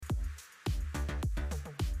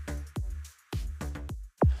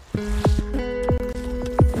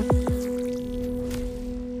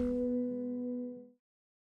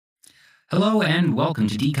Hello and welcome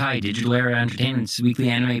to DKI Digital Era Entertainment's weekly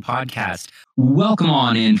anime podcast. Welcome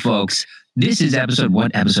on in, folks. This is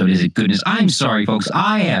what episode is it? Goodness, I'm sorry, folks.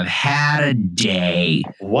 I have had a day.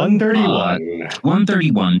 131.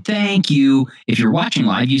 131. Thank you. If you're watching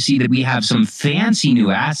live, you see that we have some fancy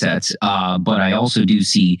new assets, but I also do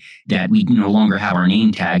see that we no longer have our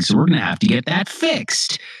name tag, so we're going to have to get that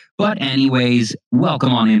fixed. But anyways,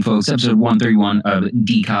 welcome on in, folks. Episode 131 of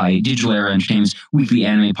DKI Digital Era Entertainment's weekly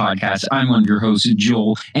anime podcast. I'm one of your hosts,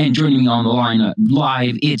 Joel, and joining me on the line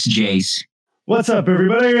live, it's Jace. What's up,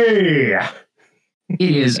 everybody? It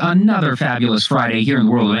is another fabulous Friday here in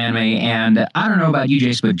the world of anime, and I don't know about you,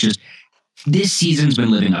 Jace, but just this season's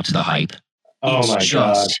been living up to the hype. Oh my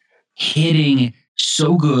God. Hitting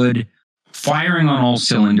so good, firing on all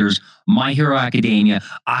cylinders. My Hero Academia,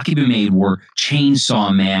 Akiba Maid War,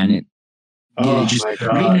 Chainsaw Man,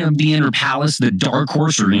 Raven of the Inner Palace, the Dark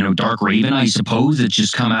Horse, or Dark Raven, I suppose, that's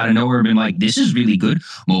just come out of nowhere and been like, this is really good.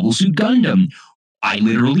 Mobile Suit Gundam. I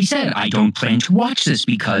literally said, I don't plan to watch this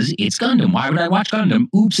because it's Gundam. Why would I watch Gundam?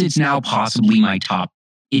 Oops, it's now possibly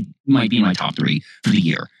it might be my top 3 for the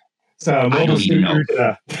year. So, Mobile Suit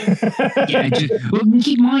Utena.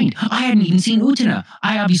 Keep in mind, I hadn't even seen Utena.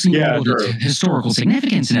 I obviously know its historical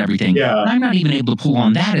significance and everything. Yeah. But I'm not even able to pull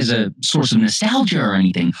on that as a source of nostalgia or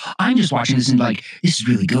anything. I'm just watching this and like, this is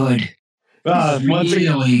really good.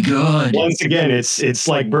 Really good. Once again, it's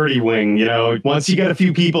like Birdie Wing, Once you get a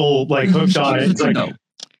few people like hooked on it, it's like...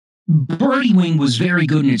 Birdie Wing was very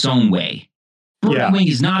good in its own way. Birdie Wing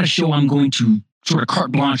is not a show I'm going to sort of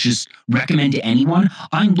carte blanche just recommend to anyone.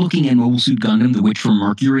 I'm looking at Mobile Suit Gundam, The Witch from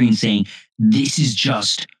Mercury, and saying, this is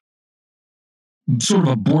just sort of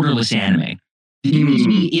a borderless anime. It needs to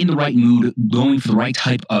be in the right mood, going for the right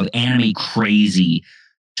type of anime crazy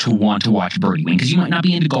to want to watch Birdie Wing, because you might not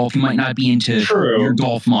be into golf, you might not be into your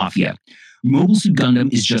golf mafia. Mobile Suit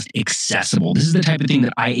Gundam is just accessible. This is the type of thing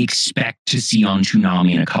that I expect to see on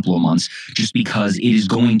Toonami in a couple of months, just because it is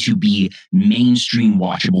going to be mainstream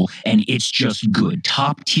watchable, and it's just good.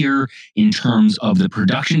 Top tier in terms of the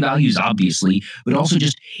production values, obviously, but also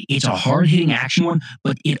just, it's a hard-hitting action one,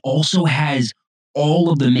 but it also has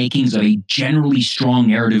all of the makings of a generally strong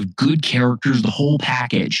narrative, good characters, the whole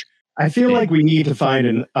package. I feel like we need to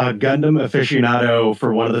find a Gundam aficionado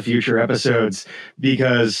for one of the future episodes,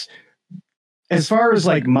 because as far as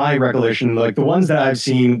like my recollection, like the ones that I've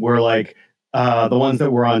seen were like the ones that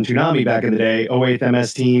were on Toonami back in the day, 08th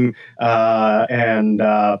MS Team, and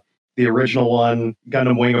the original one,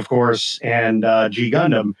 Gundam Wing, of course, and G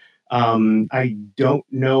Gundam. I don't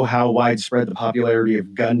know how widespread the popularity of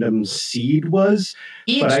Gundam Seed was.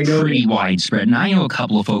 It's pretty widespread, and I know a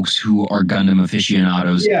couple of folks who are Gundam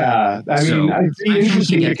aficionados. Yeah, I mean, it'd be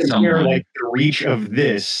interesting to compare like the reach of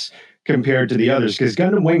this compared to the others, because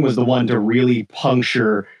Gundam Wing was the one to really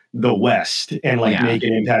puncture the West and make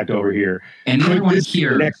an impact over here. And the other one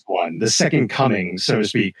here, the next one, the second coming, so to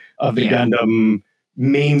speak, of the Gundam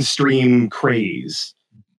mainstream craze.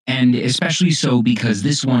 And especially so because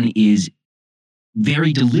this one is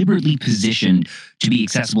very deliberately positioned to be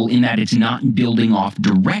accessible in that it's not building off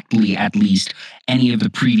directly, at least, any of the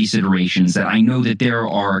previous iterations. That I know that there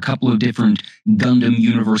are a couple of different Gundam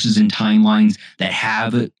universes and timelines that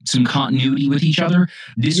have some continuity with each other.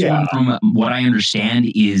 This one, from what I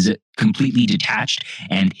understand, is completely detached,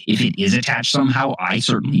 and if it is attached somehow, I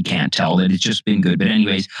certainly can't tell. That it's just been good. But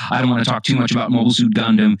anyways, I don't want to talk too much about Mobile Suit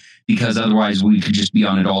Gundam, because otherwise we could just be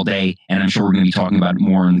on it all day, and I'm sure we're going to be talking about it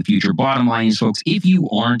more in the future. Bottom line is, folks, if you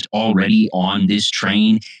aren't already on this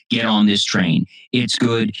train, get on this train. It's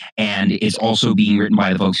good, and it's also being written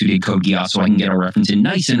by the folks who did Code Geass, so I can get our reference in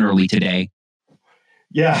nice and early today.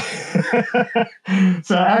 Yeah.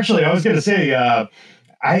 So actually, I was going to say,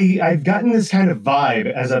 I've gotten this kind of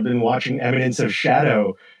vibe as I've been watching Eminence of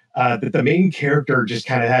Shadow, that the main character just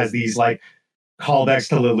kind of has these like callbacks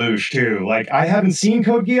to Lelouch too. Like, I haven't seen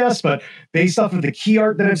Code Geass, but based off of the key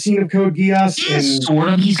art that I've seen of Code Geass, sort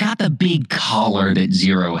of, he's got the big collar that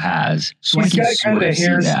Zero has. So he's got kind of the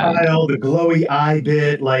hairstyle, the glowy eye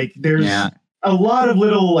bit. Like, there's a lot of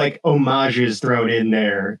little like homages thrown in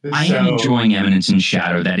there. I am enjoying Eminence in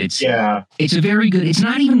Shadow. That it's a very good. It's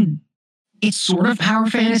not even. It's sort of power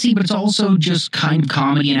fantasy, but it's also just kind of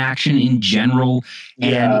comedy and action in general.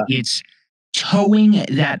 And it's towing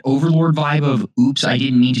that Overlord vibe of, oops, I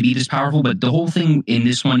didn't mean to be this powerful. But the whole thing in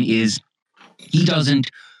this one is he doesn't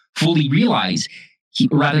fully realize, he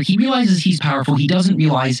realizes he's powerful. He doesn't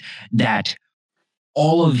realize that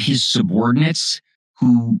all of his subordinates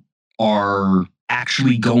who are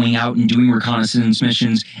actually going out and doing reconnaissance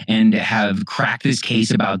missions and have cracked this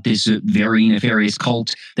case about this very nefarious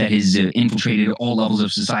cult that has infiltrated all levels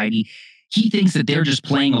of society. He thinks that they're just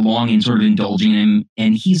playing along and sort of indulging him.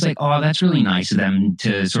 And he's like, oh, that's really nice of them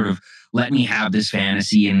to sort of let me have this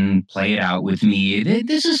fantasy and play it out with me.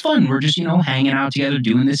 This is fun. We're just, hanging out together,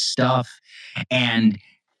 doing this stuff. And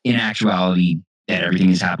in actuality, that everything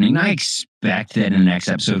is happening. I expect that in the next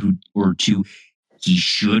episode or two, he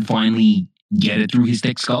should finally get it through his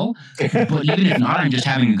thick skull. But even if not, I'm just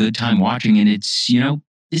having a good time watching, and it's,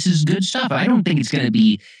 this is good stuff. I don't think it's going to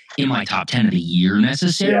be in my top 10 of the year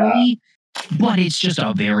necessarily, but it's just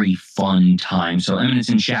a very fun time. So Eminence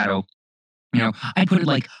in Shadow, I put it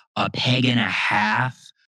like a peg and a half,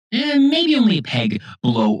 maybe only a peg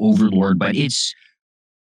below Overlord, but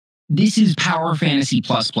this is Power Fantasy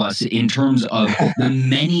plus in terms of the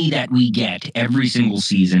many that we get every single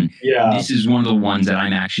season. Yeah. This is one of the ones that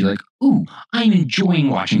I'm actually like, ooh, I'm enjoying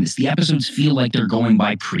watching this. The episodes feel like they're going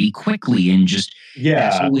by pretty quickly, and just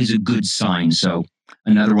that's always a good sign. So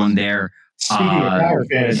another one there. Speaking of Power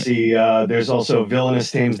Fantasy, there's also Villainous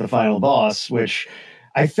Tames the Final Boss, which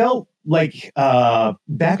I felt like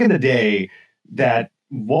back in the day that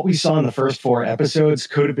what we saw in the first 4 episodes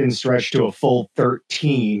could have been stretched to a full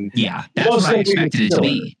 13. Yeah, that's what I expected it to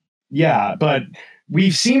be. Yeah, but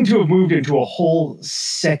we've seemed to have moved into a whole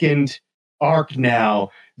second arc now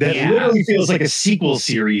that literally feels like a sequel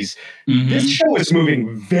series. Mm-hmm. This show is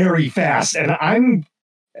moving very fast, and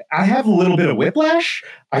I have a little bit of whiplash.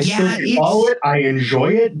 I still follow it. I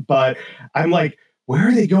enjoy it, but I'm like, where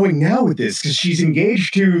are they going now with this? Because she's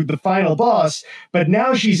engaged to the final boss, but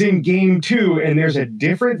now she's in game 2 and there's a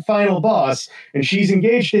different final boss and she's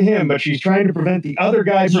engaged to him, but she's trying to prevent the other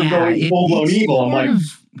guy from going full-blown evil. I'm like,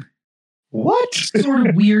 what? It's sort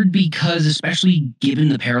of weird because, especially given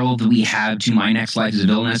the parallel that we have to My Next Life as a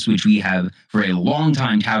Villainess, which we have for a long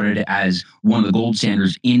time touted as one of the gold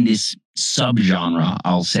standards in this subgenre,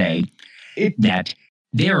 I'll say, that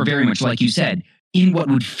they are very much, like you said, in what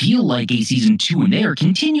would feel like a season 2, and they are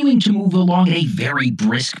continuing to move along at a very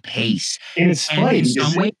brisk pace. And it's funny. In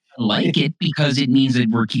some ways, I like it because it means that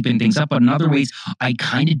we're keeping things up, but in other ways, I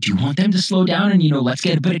kind of do want them to slow down and, let's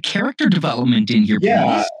get a bit of character development in here,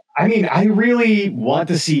 please. I mean, I really want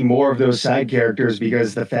to see more of those side characters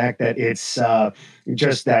because the fact that it's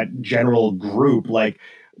just that general group, like,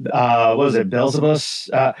 what was it, Beelzebus?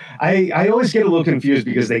 I always get a little confused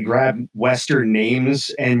because they grab Western names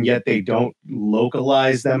and yet they don't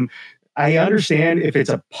localize them. I understand if it's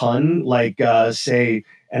a pun, like, say,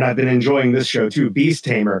 and I've been enjoying this show too, Beast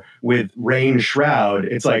Tamer with Rain Shroud.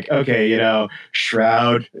 It's like, okay,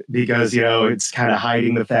 Shroud, because, it's kind of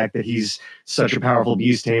hiding the fact that he's such a powerful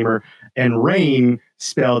Beast Tamer. And Rain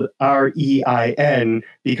spelled Rein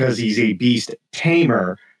because he's a Beast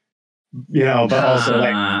Tamer. But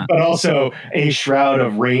also a shroud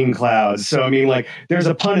of rain clouds. So, I mean, like, there's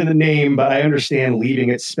a pun in the name, but I understand leaving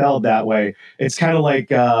it spelled that way. It's kind of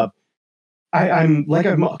like,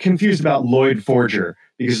 I'm confused about Lloyd Forger,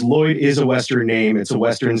 because Lloyd is a Western name. It's a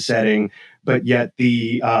Western setting, but yet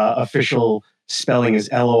the official spelling is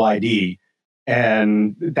Lloyd.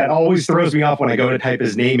 And that always throws me off when I go to type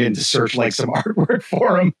his name in to search like some artwork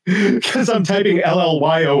for him, because I'm typing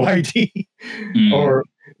Llyyd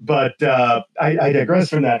But I digress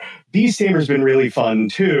from that. Beast Tamer's been really fun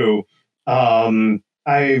too.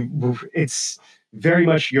 It's very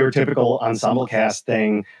much your typical ensemble cast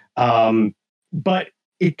thing, but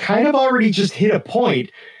it kind of already just hit a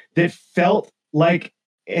point that felt like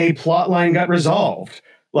a plot line got resolved.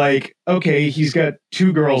 Like, okay, he's got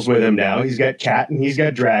 2 girls with him now. He's got Cat and he's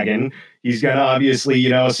got Dragon. He's gonna obviously,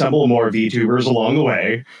 assemble more VTubers along the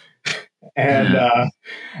way.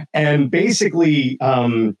 And basically,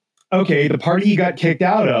 okay, the party he got kicked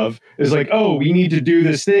out of is like, oh, we need to do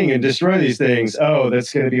this thing and destroy these things. Oh,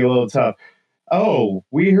 that's going to be a little tough. Oh,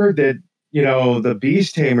 we heard that, the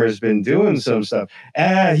Beast Tamer's been doing some stuff.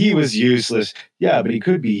 He was useless. Yeah, but he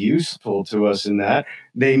could be useful to us in that.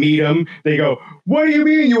 They meet him. They go, what do you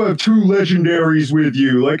mean you have 2 legendaries with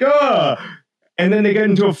you? Like, And then they get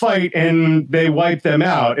into a fight and they wipe them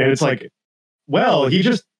out. And it's like, well, he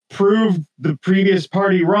just proved the previous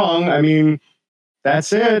party wrong. I mean,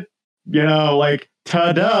 that's it. Like,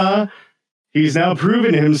 ta-da. He's now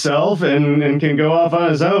proven himself and can go off on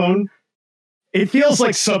his own. It feels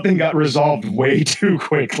like something got resolved way too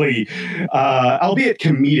quickly, albeit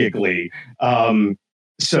comedically.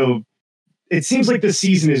 So it seems like the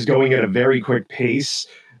season is going at a very quick pace,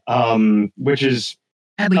 which is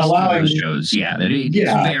at least allowing those shows. Yeah,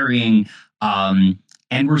 it's varying.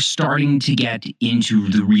 And we're starting to get into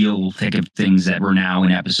the real thick of things that we're now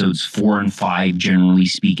in episodes 4 and 5, generally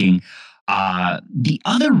speaking. The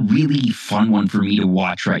other really fun one for me to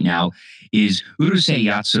watch right now is Urusei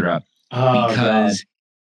Yatsura, because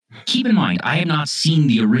keep in mind, I have not seen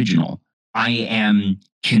the original. I am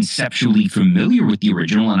conceptually familiar with the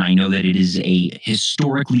original, and I know that it is a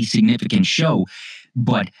historically significant show,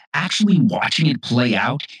 but actually watching it play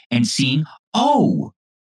out and seeing, oh,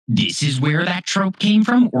 this is where that trope came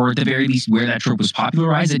from, or at the very least, where that trope was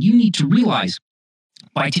popularized, that you need to realize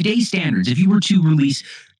by today's standards, if you were to release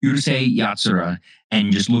Urusei Yatsura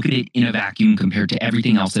and just look at it in a vacuum compared to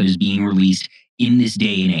everything else that is being released in this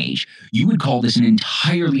day and age, you would call this an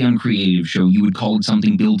entirely uncreative show. You would call it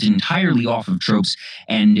something built entirely off of tropes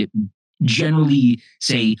and generally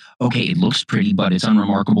say, okay, it looks pretty, but it's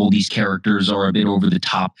unremarkable. These characters are a bit over the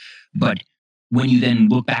top. But when you then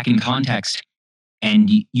look back in context and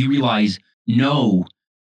you realize, no,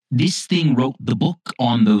 this thing wrote the book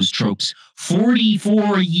on those tropes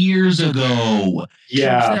 44 years ago.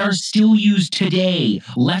 Yeah. Tropes that are still used today,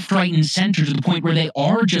 left, right, and center, to the point where they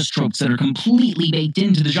are just tropes that are completely baked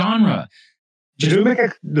into the genre.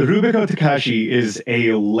 Rumiko Takahashi is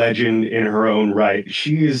a legend in her own right.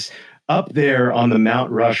 She is up there on the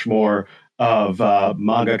Mount Rushmore of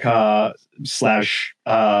mangaka slash,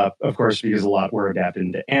 of course, because a lot were adapted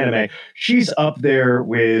into anime. She's up there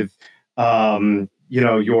with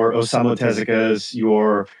your Osamu Tezuka's,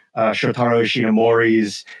 your Shotaro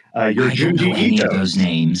Ishinomori's, your I don't know Junji any Ito. of those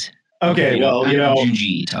names. Okay, well,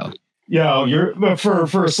 Junji Ito. You're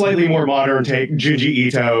for a slightly more modern take, Junji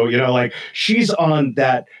Ito. Like she's on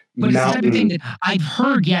that but mountain. It's the type of thing that I've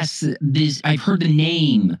heard. Yes, I've heard the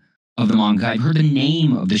name of the manga. I've heard the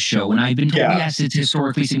name of the show, and I've been told, yes, it's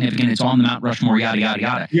historically significant. It's on the Mount Rushmore, yada yada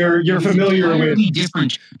yada. You're familiar with. It's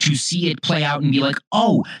different to see it play out and be like,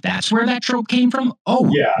 oh, that's where that trope came from. Oh,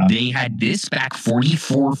 yeah, they had this back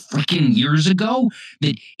 44 freaking years ago.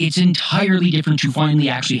 That it's entirely different to finally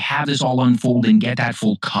actually have this all unfold and get that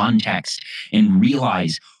full context and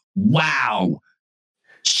realize, wow,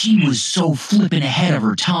 she was so flipping ahead of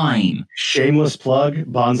her time. Shameless plug,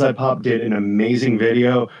 Bonsai Pop did an amazing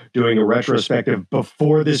video doing a retrospective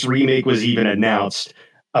before this remake was even announced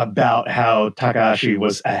about how Takahashi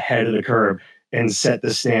was ahead of the curve and set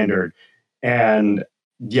the standard. And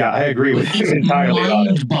yeah, I agree with you entirely.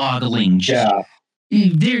 Mind-boggling. Yeah.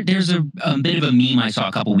 There's a bit of a meme I saw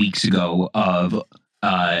a couple weeks ago of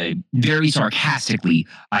very sarcastically,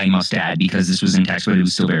 I must add, because this was in text, but it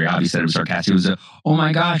was still very obvious that it was sarcastic. It was oh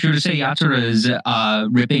my gosh, Urusei Yatsura is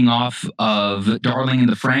ripping off of Darling in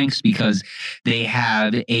the Franxx because they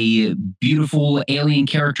have a beautiful alien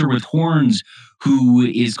character with horns who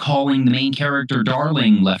is calling the main character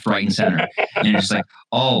Darling left, right, and center. And it's just like,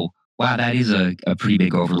 oh, wow, that is a pretty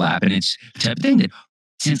big overlap. And it's the type of thing that,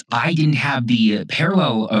 since I didn't have the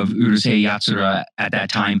parallel of Urusei Yatsura at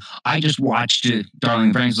that time, I just watched Darling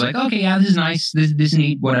in the Franxx. Was like, okay, yeah, this is nice, this is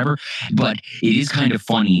neat, whatever. But it is kind of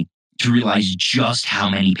funny to realize just how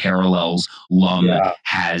many parallels Lum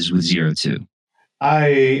has with Zero Two.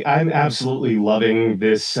 I'm absolutely loving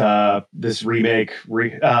this this remake.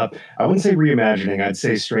 I wouldn't say reimagining. I'd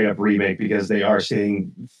say straight up remake, because they are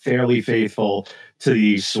staying fairly faithful to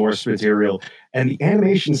the source material, and the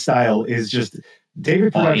animation style is just.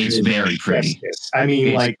 David Production is very pretty. I mean,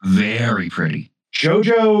 it's like very pretty.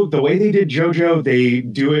 JoJo, the way they did JoJo, they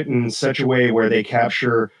do it in such a way where they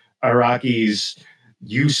capture Araki's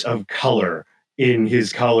use of color in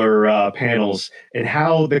his color panels, and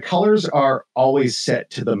how the colors are always set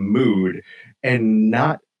to the mood and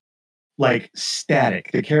not like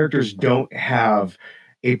static. The characters don't have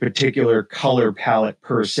a particular color palette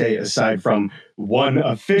per se, aside from one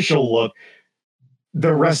official look.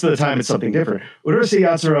 The rest of the time, it's something different. Urusei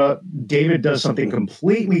Yatsura, David does something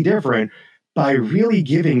completely different by really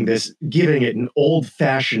giving it an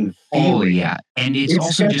old-fashioned feeling. Oh yeah, and it's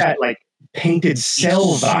also just that like painted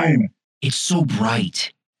cell vibe. It's so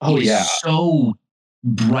bright. Oh yeah, so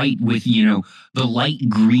bright with the light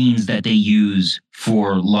greens that they use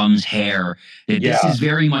for Lum's hair. This is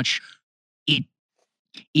very much it.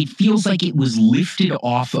 It feels like it was lifted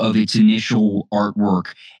off of its initial artwork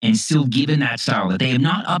and still given that style, that they have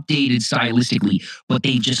not updated stylistically, but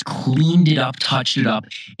they've just cleaned it up, touched it up,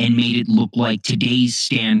 and made it look like today's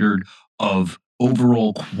standard of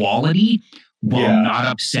overall quality while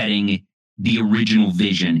not upsetting the original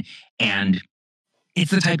vision. And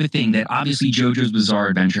it's the type of thing that obviously JoJo's Bizarre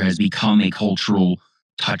Adventure has become a cultural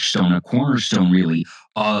touchstone, a cornerstone really,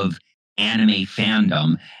 of anime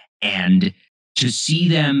fandom. And to see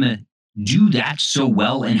them do that so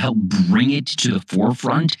well and help bring it to the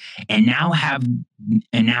forefront, and now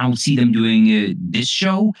see them doing this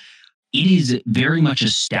show, it is very much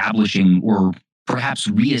establishing, or perhaps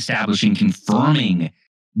reestablishing, confirming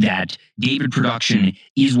that David Production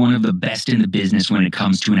is one of the best in the business when it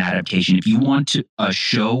comes to an adaptation. If you want a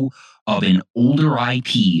show of an older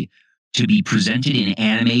IP to be presented in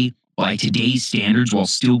anime by today's standards while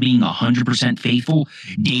still being 100% faithful,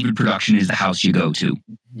 David Production is the house you go to.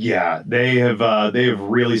 Yeah, they have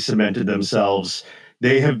really cemented themselves.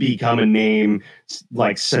 They have become a name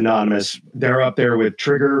like synonymous. They're up there with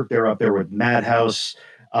Trigger. They're up there with Madhouse.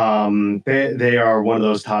 They are one of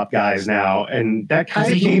those top guys now, and that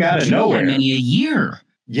kind of came out of nowhere. Many a year.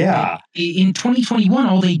 Yeah. In 2021,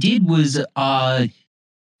 all they did was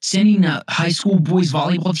sending a high school boys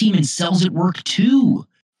volleyball team and Cells at Work 2.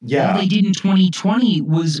 Yeah. All they did in 2020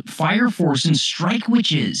 was Fire Force and Strike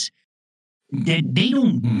Witches. They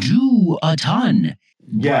don't do a ton.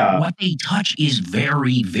 Yeah. What they touch is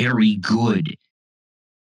very, very good.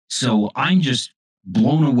 So I'm just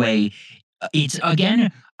blown away. It's,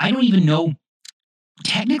 again, I don't even know.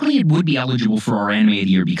 Technically, it would be eligible for our Anime of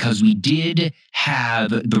the Year because we did have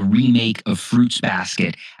the remake of Fruits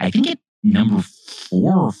Basket. I think at number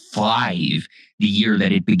 4 or 5 the year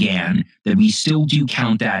that it began, that we still do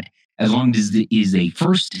count that as long as it is a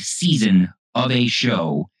first season of a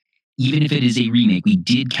show, even if it is a remake, we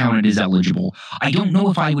did count it as eligible. I don't know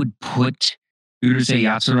if I would put Urusei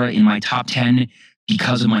Yatsura in my top 10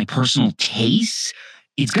 because of my personal tastes.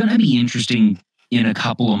 It's going to be interesting in a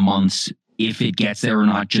couple of months if it gets there or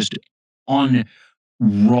not, just on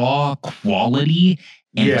raw quality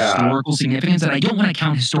and historical significance. And I don't want to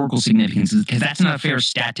count historical significance because that's not a fair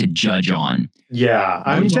stat to judge on. Yeah,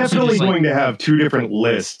 I'm definitely going to have 2 different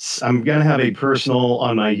lists. I'm going to have a personal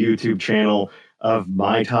on my YouTube channel of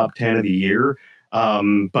my top 10 of the year.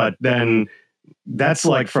 But then that's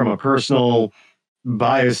like from a personal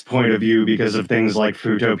biased point of view because of things like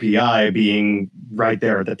Futo PI being right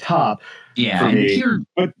there at the top. Yeah.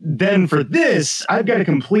 But then for this, I've got a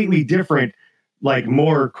completely different, like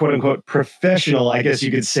more quote unquote professional, I guess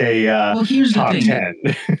you could say, here's top the thing.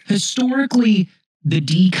 10. Historically, the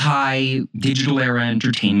DKai Digital Era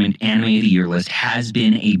Entertainment Anime of the Year list has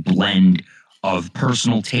been a blend of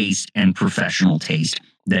personal taste and professional taste,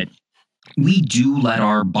 that we do let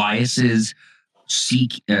our biases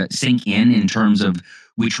sink in terms of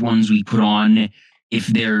which ones we put on. If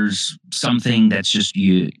there's something that's just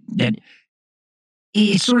that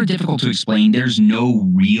it's sort of difficult to explain. There's no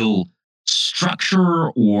real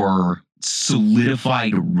structure or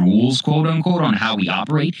solidified rules, quote unquote, on how we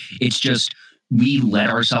operate. It's just we let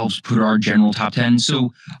ourselves put our general top 10.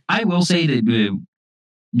 So I will say that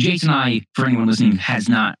Jason and I, for anyone listening, have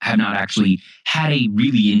not actually had a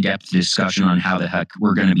really in-depth discussion on how the heck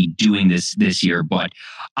we're going to be doing this year. But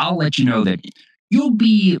I'll let you know that you'll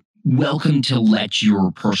be welcome to let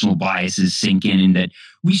your personal biases sink in, and that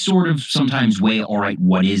we sort of sometimes weigh, all right,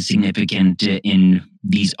 what is significant in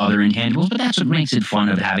these other intangibles, but that's what makes it fun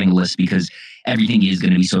of having a list, because everything is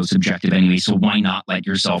going to be so subjective anyway. So why not let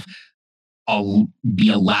yourself be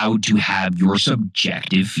allowed to have your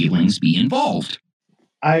subjective feelings be involved?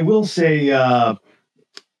 I will say, as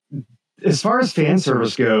far as fan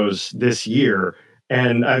service goes this year,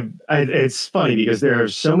 and it's funny because there are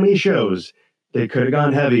so many shows that could have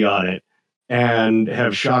gone heavy on it and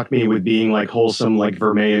have shocked me with being like wholesome, like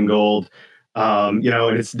Vermilion Gold, and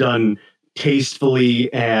it's done tastefully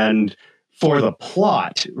and for the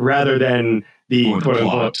plot rather than the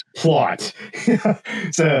quote-unquote plot.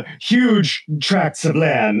 It's a huge tracts of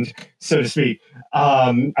land, so to speak.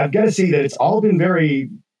 I've got to say that it's all been very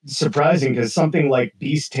surprising, because something like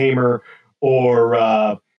Beast Tamer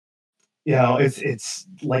or it's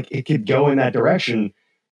like it could go in that direction.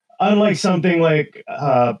 Unlike something like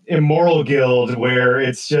Immoral Guild, where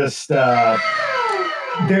it's just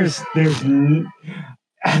there's no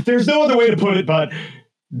other way to put it, but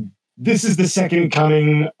this is the second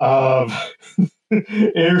coming of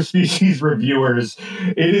interspecies reviewers.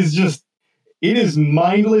 It is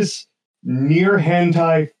mindless, near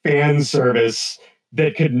hentai fan service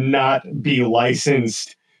that could not be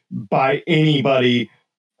licensed by anybody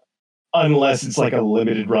unless it's like a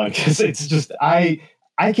limited run. Because it's just I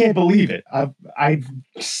can't believe it. I've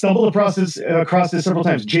stumbled across this several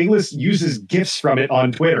times. J-List uses GIFs from it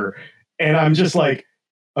on Twitter, and I'm just like,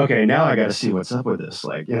 okay, now I got to see what's up with this.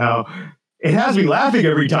 Like, it has me laughing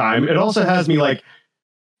every time. It also has me like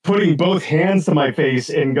putting both hands to my face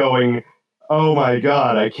and going, oh my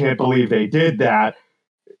God, I can't believe they did that.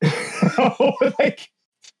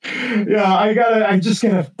 I'm just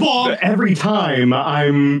gonna every time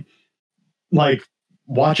I'm like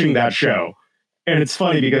watching that show. And it's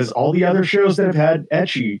funny because all the other shows that have had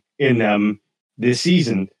ecchi in them this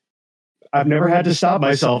season, I've never had to stop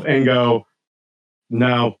myself and go,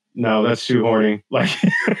 no, no, that's too horny. Like,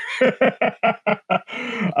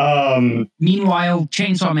 meanwhile,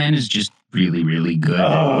 Chainsaw Man is just really, really good.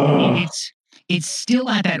 oh, It's still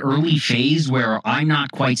at that early phase where I'm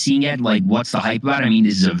not quite seeing it. Like, what's the hype about? I mean,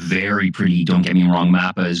 this is a very pretty, don't get me wrong,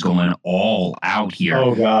 Mappa is going all out here.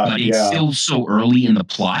 oh God, But it's yeah. still so early in the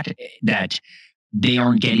plot that they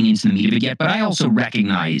aren't getting into the meat of it yet. But I also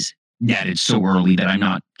recognize that it's so early that I'm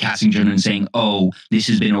not casting judgment and saying, oh, this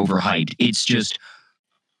has been overhyped. It's just,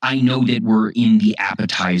 I know that we're in the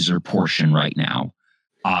appetizer portion right now.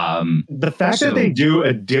 The fact that they do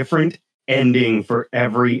a different ending for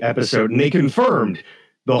every episode, and they confirmed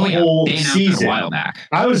the whole they announced season it a while back.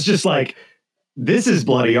 I was just like, this is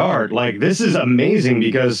bloody art. Like, this is amazing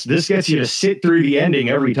because this gets you to sit through the ending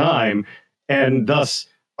every time and thus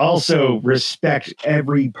also respect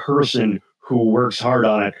every person who works hard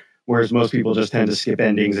on it. Whereas most people just tend to skip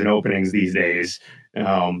endings and openings these days.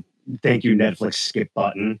 Thank you, Netflix skip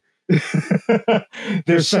button.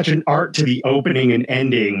 There's such an art to the opening and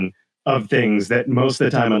ending of things that most of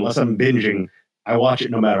the time, unless I'm binging, I watch it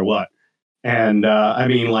no matter what. And I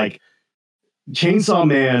mean, like, Chainsaw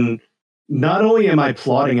Man, not only am I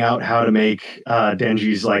plotting out how to make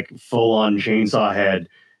Denji's like full-on chainsaw head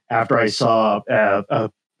after I saw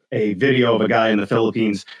a video of a guy in the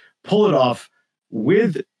Philippines pull it off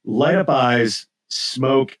with light up eyes,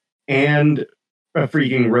 smoke, and a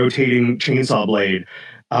freaking rotating chainsaw blade.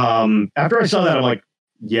 After I saw that, I'm like,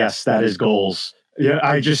 yes, that is goals. Yeah,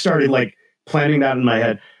 I just started like planning that in my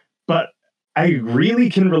head. But I really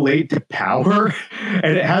can relate to power,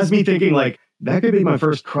 and it has me thinking like, that could be my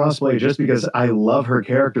first crossplay just because I love her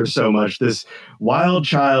character so much. This wild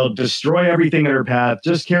child, destroy everything in her path,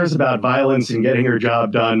 just cares about violence and getting her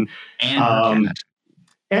job done.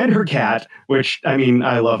 And her cat, which, I mean,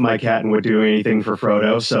 I love my cat and would do anything for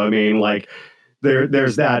Frodo. So, I mean, like,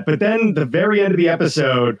 there's that. But then the very end of the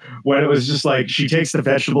episode, when it was just like she takes the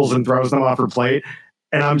vegetables and throws them off her plate,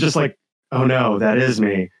 and I'm just like, oh no, that is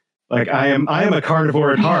me. Like, I am a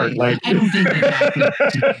carnivore at heart. Like, I don't think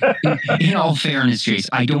that in all fairness, Chase,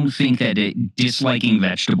 I don't think that disliking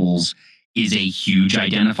vegetables is a huge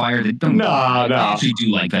identifier. I actually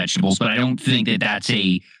do like vegetables, but I don't think that that's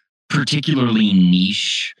a particularly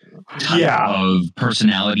niche type of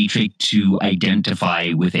personality trait to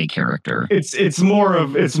identify with a character. It's more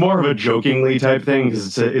of a jokingly type thing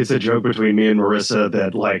because it's a joke between me and Marissa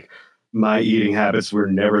that like my eating habits were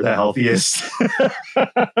never the healthiest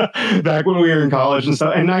back when we were in college and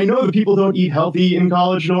stuff. And I know that people don't eat healthy in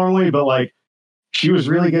college normally, but like she was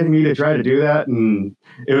really getting me to try to do that. And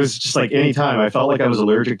it was just like anytime I felt like I was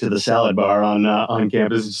allergic to the salad bar on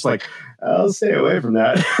campus, it's just like, I'll stay away from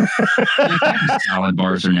that. Salad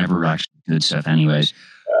bars are never actually good stuff anyways.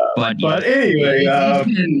 But anyway,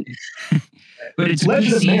 but it's a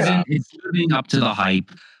good season. It's living up to the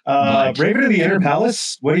hype. Raven of the Inner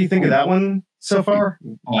Palace. What do you think of that one so far?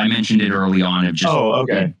 Oh, I mentioned it early on. Of just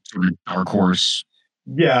okay, sort of dark horse.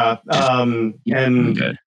 Yeah, and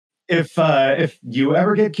good. If you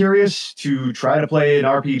ever get curious to try to play an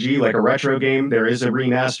RPG like a retro game, there is a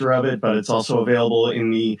remaster of it, but it's also available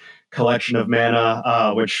in the Collection of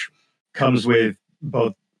Mana, which comes with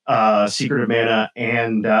both Secret of Mana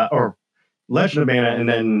and or Legend of Mana, and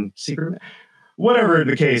then Secret of Mana. Whatever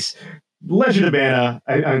the case. Legend of Mana,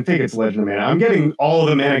 I think it's Legend of Mana. I'm getting all of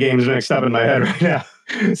the Mana games mixed up in my head right now.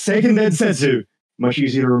 Seiken Densetsu, much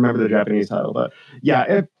easier to remember the Japanese title, but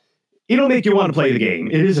yeah, it'll make you want to play the game.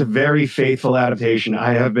 It is a very faithful adaptation.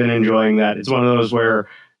 I have been enjoying that. It's one of those where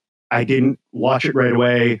I didn't watch it right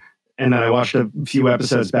away, and then I watched a few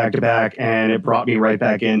episodes back to back, and it brought me right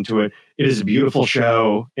back into it. It is a beautiful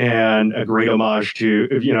show and a great homage to,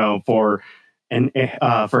 for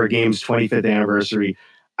a game's 25th anniversary.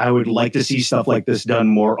 I would like to see stuff like this done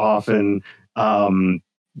more often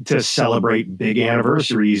to celebrate big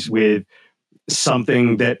anniversaries with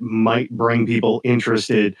something that might bring people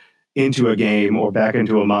interested into a game or back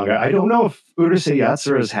into a manga. I don't know if Urusei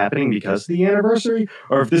Yatsura is happening because of the anniversary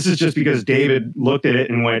or if this is just because David looked at it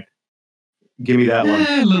and went, give me that one.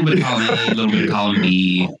 A little bit of column A, a little bit of column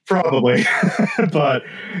B. Probably. But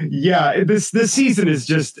yeah, this season is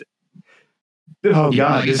just... Oh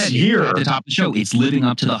God! This year at the top of the show, it's living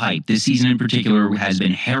up to the hype. This season in particular has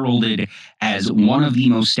been heralded as one of the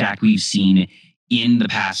most stacked we've seen in the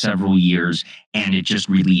past several years, and it just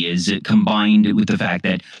really is. It combined with the fact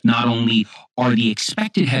that not only are the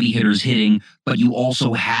expected heavy hitters hitting, but you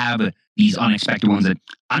also have these unexpected ones that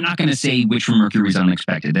I'm not going to say Witch from Mercury is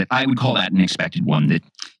unexpected. That I would call that an expected one. That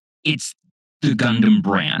it's the Gundam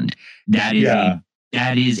brand. That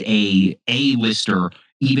is a A-lister.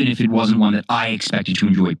 Even if it wasn't one that I expected to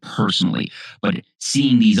enjoy personally. But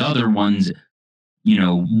seeing these other ones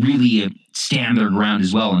really stand their ground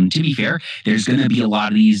as well. And to be fair, there's going to be a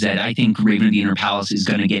lot of these that I think Raven of the Inner Palace is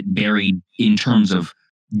going to get buried in terms of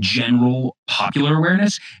general popular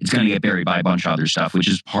awareness. It's going to get buried by a bunch of other stuff, which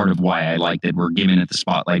is part of why I like that we're giving it the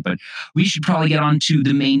spotlight. But we should probably get on to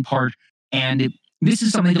the main part. And this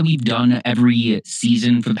is something that we've done every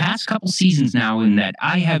season for the past couple seasons now, in that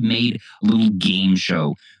I have made a little game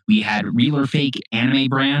show. We had real or fake anime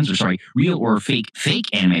brands, real or fake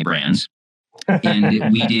anime brands.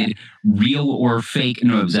 And we did real or fake.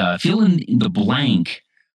 No, it was fill in the blank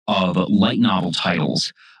of light novel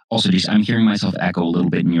titles. Also, just I'm hearing myself echo a little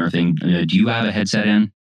bit in your thing. Do you have a headset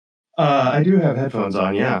in? I do have headphones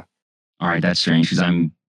on. Yeah. All right, that's strange because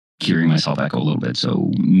I'm hearing myself echo a little bit.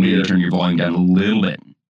 So maybe turn your volume down a little bit.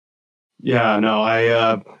 Yeah, no,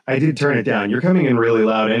 I did turn it down. You're coming in really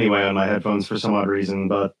loud anyway on my headphones for some odd reason,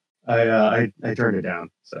 but I turned it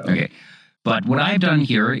down. So okay. But what I've done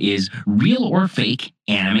here is real or fake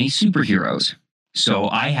anime superheroes. So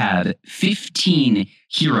I have 15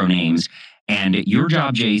 hero names, and your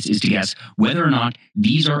job, Jace, is to guess whether or not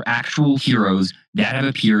these are actual heroes that have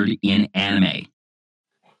appeared in anime.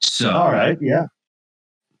 So, all right, yeah.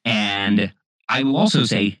 And I will also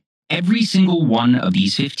say every single one of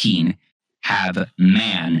these 15 have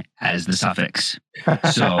man as the suffix.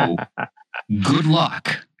 So good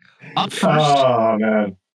luck. Up first. Oh,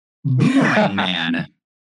 man. Boomerang Man.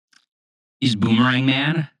 Is Boomerang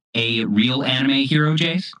Man a real anime hero,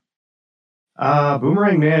 Jace?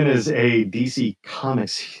 Boomerang Man is a DC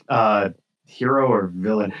Comics hero or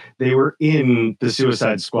villain. They were in the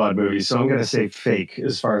Suicide Squad movie, so I'm going to say fake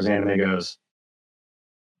as far as anime goes.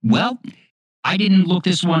 Well, I didn't look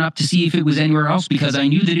this one up to see if it was anywhere else because I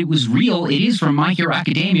knew that it was real. It is from My Hero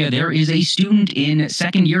Academia. There is a student in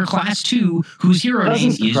second year class 2 whose hero name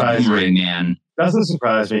is Boomerang Man. Doesn't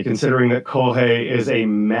surprise me, considering that Kohei is a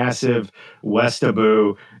massive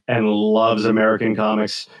Westaboo and loves American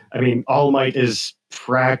comics. I mean, All Might is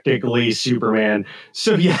practically Superman.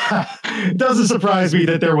 So yeah, it doesn't surprise me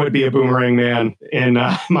that there would be a Boomerang Man in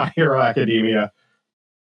My Hero Academia.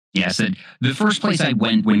 Yes, the first place I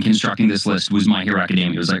went when constructing this list was My Hero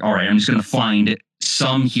Academia. It was like, all right, I'm just going to find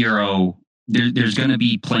some hero. There's going to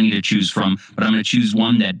be plenty to choose from, but I'm going to choose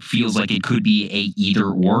one that feels like it could be a either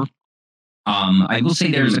or. I will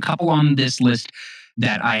say there's a couple on this list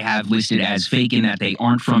that I have listed as fake in that they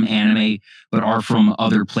aren't from anime, but are from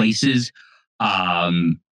other places. But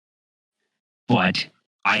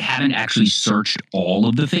I haven't actually searched all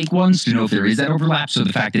of the fake ones to know if there is that overlap. So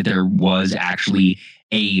the fact that there was actually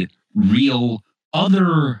a real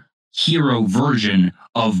other hero version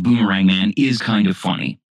of Boomerang Man is kind of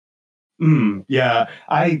funny. Yeah,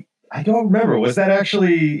 I don't remember. Was that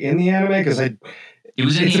actually in the anime? Because it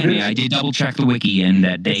was in the anime. I did double check the wiki, and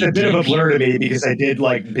that it's a bit of a blur to me because I did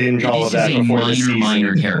binge all of that before the season. This is a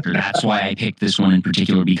minor character. That's why I picked this one in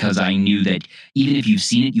particular, because I knew that even if you've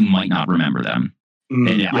seen it, you might not remember them.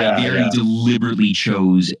 And I very deliberately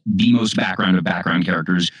chose the most background of background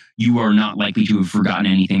characters. You are not likely to have forgotten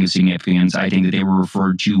anything of significance. I think that they were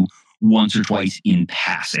referred to once or twice in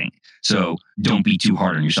passing. So don't be too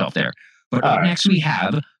hard on yourself there. But next we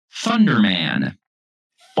have Thunderman.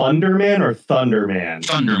 Thunderman or Thunderman?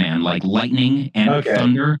 Thunderman, like lightning and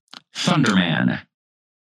thunder. Thunderman.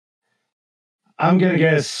 I'm going to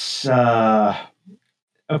guess...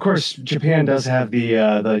 of course, Japan does have the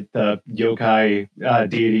yokai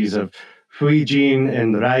deities of Fuijin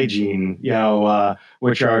and Raijin,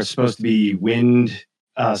 which are supposed to be wind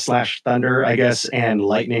 / thunder, I guess, and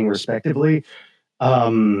lightning, respectively.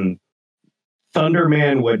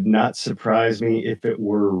 Thunderman would not surprise me if it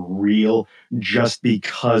were real, just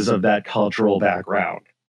because of that cultural background.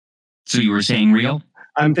 So you were saying real?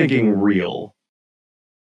 I'm thinking real.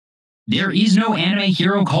 There is no anime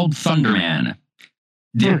hero called Thunderman.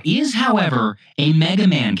 There is, however, a Mega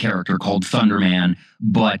Man character called Thunderman,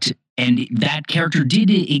 and that character did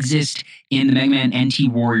exist in the Mega Man NT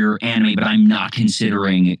Warrior anime, but I'm not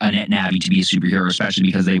considering Annette Navi to be a superhero, especially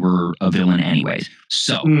because they were a villain anyways.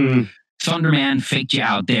 So, Thunderman faked you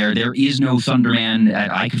out there. There is no Thunderman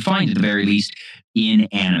that I could find, at the very least, in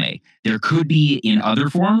anime. There could be in other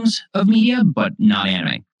forms of media, but not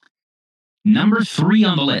anime. Number 3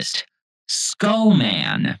 on the list,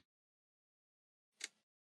 Skullman.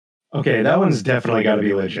 Okay, that one's definitely got to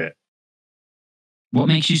be legit. What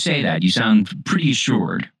makes you say that? You sound pretty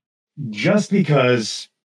assured. Just because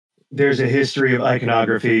there's a history of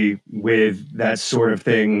iconography with that sort of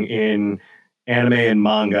thing in anime and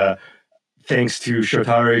manga, thanks to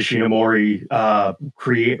Shotaro Ishinomori,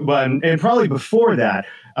 and probably before that,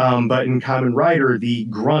 but in Kamen Rider, the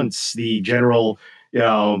grunts, the general,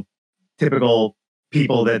 typical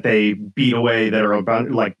people that they beat away that are about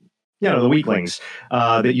like, the weaklings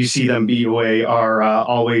that you see them beat away are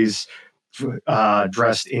always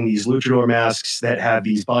dressed in these luchador masks that have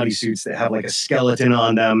these bodysuits that have like a skeleton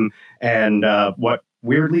on them and what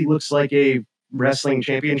weirdly looks like a wrestling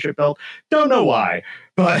championship belt. Don't know why,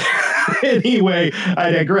 but anyway, I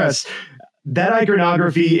digress. That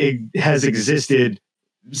iconography has existed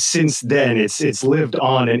since then. It's lived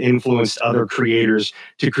on and influenced other creators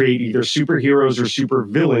to create either superheroes or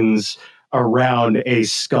supervillains around a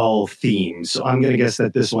skull theme. So I'm going to guess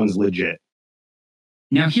that this one's legit.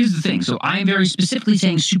 Now, here's the thing. So I'm very specifically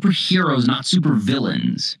saying superheroes, not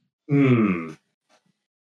supervillains.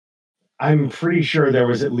 I'm pretty sure there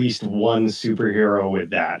was at least one superhero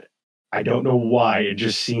with that. I don't know why. It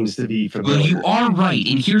just seems to be familiar. Well, you are right.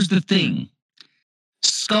 And here's the thing.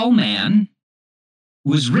 Skullman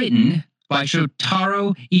was written by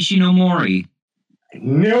Shotaro Ishinomori. I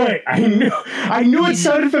knew it. I knew it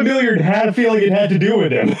sounded familiar and had a feeling it had to do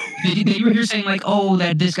with him. They were here saying like, oh,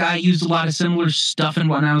 that this guy used a lot of similar stuff and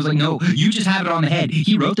whatnot. I was like, no, you just have it on the head.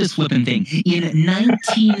 He wrote this flipping thing in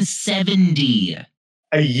 1970.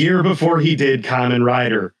 A year before he did Kamen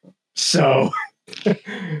Rider. So...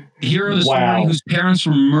 Hero of the story whose parents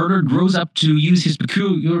were murdered grows up to use his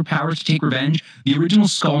peculiar powers to take revenge. The original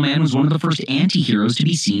Skullman was one of the first anti-heroes to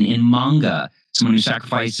be seen in manga. Someone who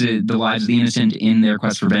sacrificed the lives of the innocent in their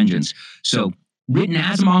quest for vengeance. So, written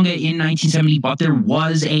as a manga in 1970, but there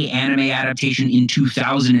was a anime adaptation in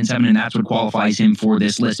 2007, and that's what qualifies him for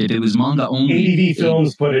this list. If it was manga only... ADV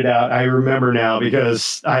Films put it out. I remember now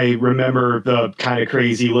because I remember the kind of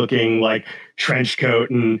crazy looking like trench coat,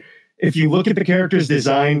 and if you look at the character's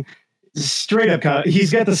design, straight up,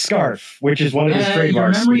 he's got the scarf, which is one of his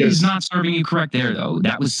trademarks. Your memory is not serving you correct there, though.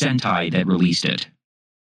 That was Sentai that released it.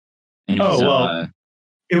 And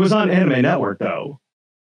it was on Anime Network, though.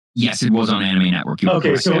 Yes, it was on Anime Network.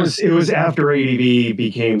 Okay, so it was after ADV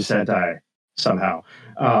became Sentai somehow.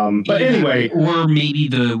 But anyway, or maybe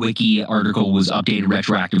the wiki article was updated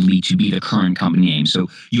retroactively to be the current company name. So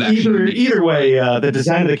you actually either way, the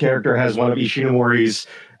design of the character has one of Ishinomori's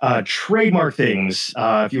trademark things.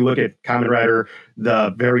 If you look at Kamen Rider,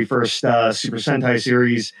 the very first Super Sentai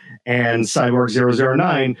series, and Cyborg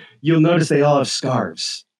 009, you'll notice they all have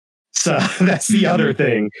scarves. So that's the other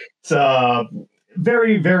thing. It's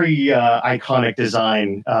very, very iconic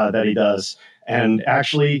design that he does. And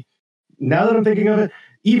actually, now that I'm thinking of it,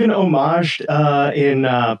 even homaged in,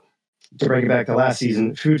 to bring it back to last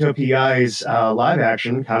season, Futo PI's live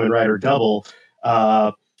action, Kamen Rider Double,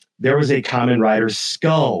 there was a Kamen Rider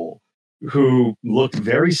skull who looked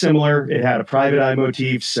very similar. It had a private eye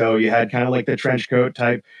motif, so you had kind of like the trench coat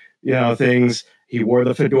type, things. He wore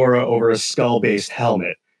the fedora over a skull-based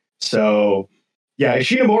helmet. So, yeah,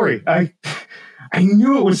 Ishinomori. I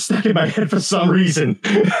knew it was stuck in my head for some reason.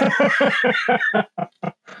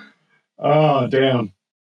 Oh, damn.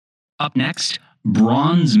 Up next,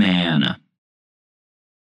 Bronze Man.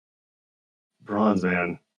 Bronze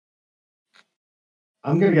Man.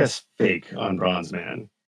 I'm going to guess fake on Bronze Man.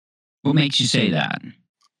 What makes you say that?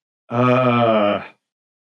 I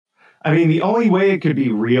mean, the only way it could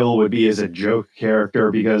be real would be as a joke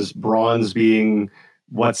character, because bronze being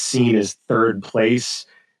what's seen as third place,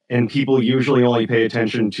 and people usually only pay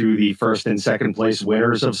attention to the first and second place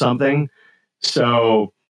winners of something.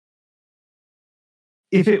 So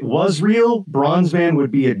if it was real, Bronze Man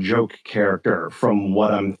would be a joke character from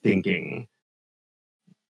what I'm thinking.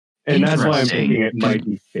 And that's why I'm thinking it might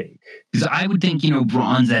be fake. Because I would think,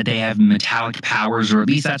 bronze, that they have metallic powers, or at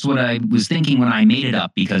least that's what I was thinking when I made it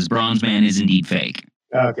up, because Bronze Man is indeed fake.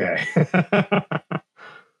 Okay.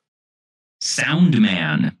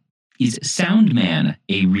 Soundman. Is Soundman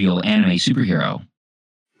a real anime superhero?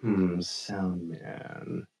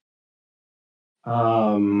 Soundman.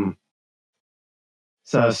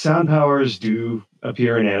 So sound powers do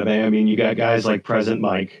appear in anime. I mean, you got guys like Present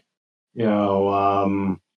Mike.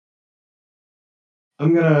 I'm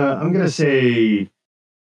gonna say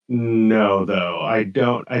no, though. I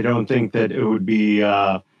don't think that it would be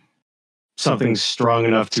something strong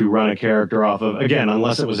enough to run a character off of, again,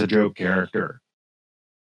 unless it was a joke character.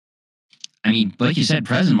 I mean, like you said,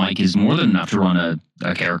 Present Mike is more than enough to run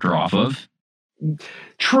a character off of.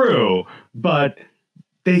 True, but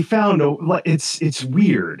they found it's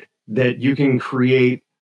weird that you can create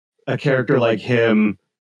a character like him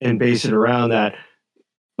and base it around that.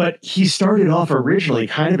 But he started off originally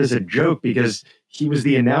kind of as a joke because he was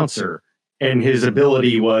the announcer and his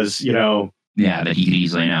ability was, Yeah, that he could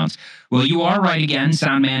easily announce. Well, you are right again.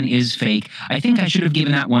 Soundman is fake. I think I should have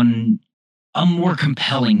given that one a more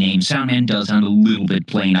compelling name. Soundman does sound a little bit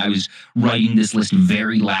plain. I was writing this list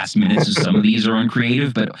very last minute, so some of these are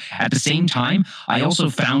uncreative, but at the same time, I also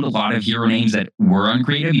found a lot of hero names that were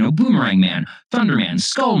uncreative, Boomerang Man, Thunderman,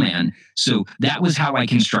 Skullman. So that was how I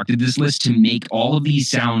constructed this list to make all of these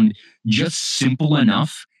sound just simple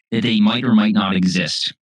enough that they might or might not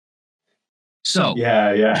exist. So,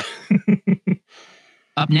 yeah.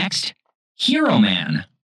 Up next, Hero Man.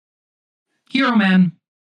 Hero Man.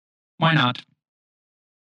 Why not?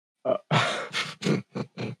 At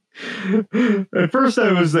first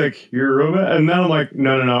I was like, Hero Man, and then I'm like,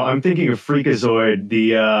 no. I'm thinking of Freakazoid,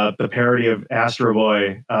 the parody of Astro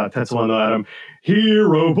Boy, Tetsuo no Atom.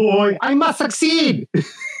 Hero Boy, I must succeed.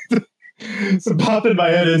 So popped in my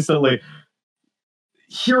head instantly.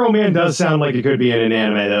 Hero Man does sound like it could be in an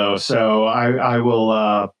anime though, so I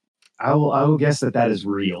will guess that is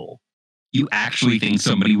real. You actually think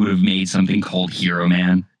somebody would have made something called Hero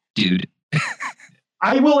Man? Dude.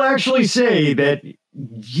 I will actually say that,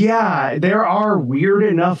 yeah, there are weird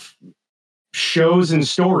enough shows and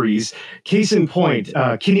stories. Case in point,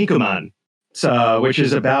 Kinnikuman, which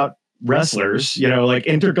is about wrestlers, like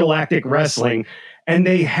intergalactic wrestling. And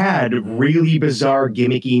they had really bizarre,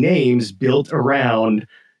 gimmicky names built around,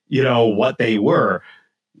 what they were.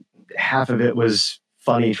 Half of it was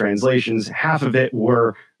funny translations. Half of it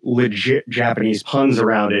were legit Japanese puns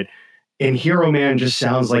around it. And Hero Man just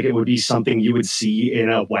sounds like it would be something you would see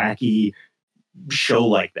in a wacky show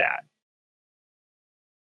like that.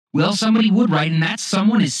 Well, somebody would write, and that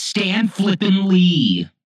someone is Stan Flippin' Lee.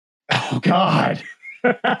 Oh, God.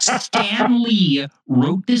 Stan Lee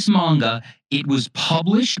wrote this manga. It was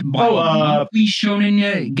published by Monthly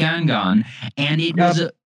Shonen Gangan, and it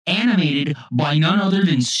was animated by none other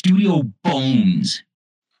than Studio Bones.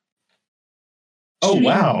 Oh,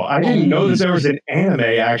 wow. I didn't know that there was an anime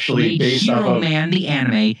actually based off of Hero Man, the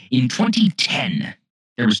anime, in 2010.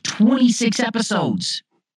 There was 26 episodes.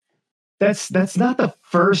 That's not the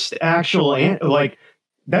first actual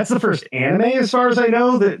that's the first anime as far as I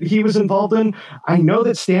know that he was involved in. I know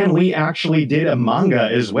that Stan Lee actually did a manga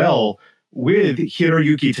as well with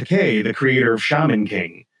Hiroyuki Takei, the creator of Shaman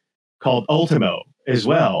King, called Ultimo as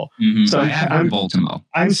well. Mm-hmm. So I'm Ultimo.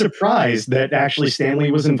 I'm surprised that actually Stan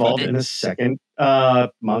Lee was involved in a second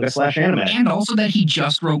manga/anime. And also that he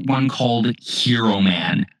just wrote one called Hero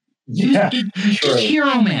Man. Yeah, sure.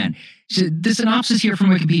 Hero Man. So the synopsis here from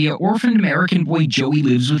Wikipedia: orphaned American boy Joey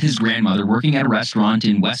lives with his grandmother, working at a restaurant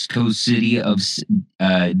in the West Coast city of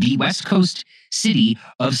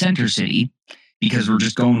Center City, because we're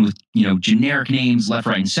just going with generic names left,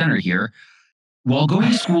 right, and center here. While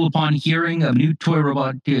going to school, upon hearing of a new toy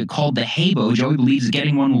robot called the Habo, Joey believes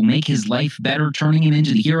getting one will make his life better, turning him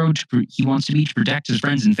into the hero he wants to be to protect his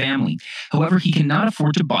friends and family. However, he cannot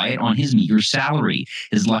afford to buy it on his meager salary.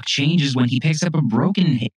 His luck changes when he picks up a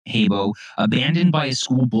broken Habo abandoned by a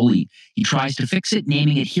school bully. He tries to fix it,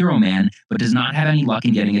 naming it Hero Man, but does not have any luck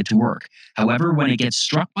in getting it to work. However, when it gets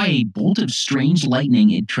struck by a bolt of strange lightning,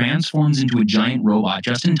 it transforms into a giant robot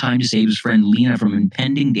just in time to save his friend Lena from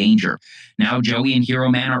impending danger. Now Joey and Hero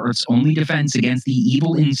Man are Earth's only defense against the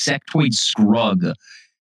evil insectoid Scrug,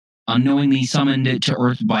 unknowingly summoned to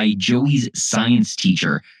Earth by Joey's science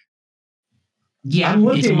teacher. Yeah,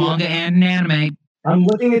 it's a manga and an anime. I'm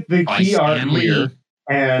looking at the key art here,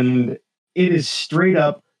 and it is straight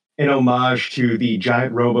up an homage to the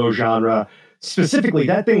giant robo genre. Specifically,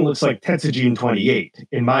 that thing looks like Tetsujin 28,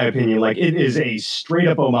 in my opinion. Like, it is a straight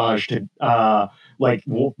up homage to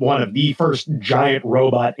one of the first giant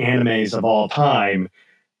robot animes of all time.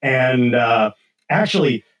 And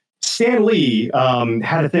actually, Stan Lee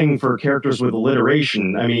had a thing for characters with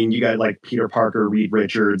alliteration. I mean, you got like Peter Parker, Reed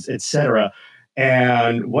Richards, etc.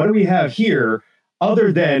 And what do we have here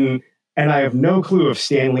other than, and I have no clue if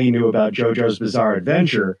Stan Lee knew about JoJo's Bizarre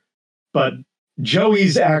Adventure, but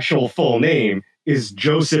Joey's actual full name is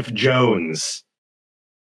Joseph Jones.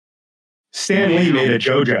 Stan Lee made a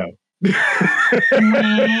JoJo.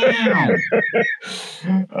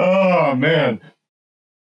 Oh, man.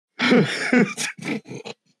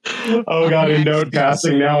 Oh, God, in note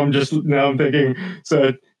passing, now I'm thinking,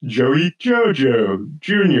 so Joey JoJo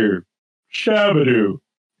Jr. Shabadoo.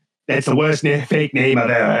 That's the worst fake name I've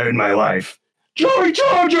ever heard in my life. Joey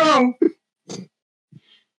JoJo!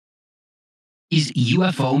 Is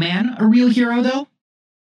UFO Man a real hero, though?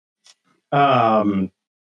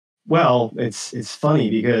 Well, it's funny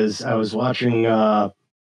because I was watching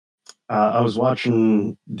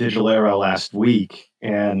Digital Era last week,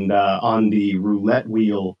 and on the roulette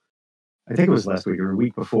wheel, I think it was last week or a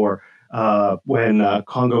week before, when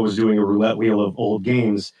Congo was doing a roulette wheel of old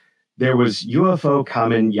games, there was UFO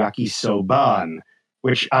Kamen Yakisoban,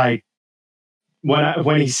 which I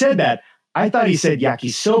when he said that, I thought he said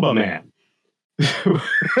Yakisoba Man.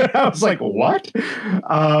 I was like, what?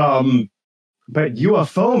 But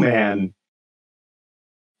UFO Man.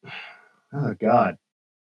 Oh God.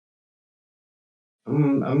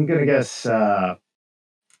 I'm gonna guess. I'm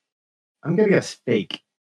gonna guess fake.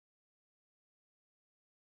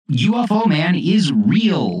 UFO Man is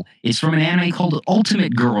real. It's from an anime called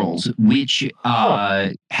Ultimate Girls, which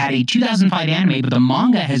had a 2005 anime, but the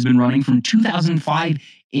manga has been running from 2005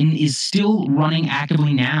 and is still running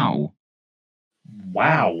actively now.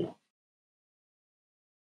 Wow.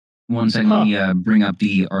 One second, let me bring up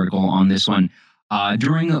the article on this one.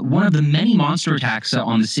 During one of the many monster attacks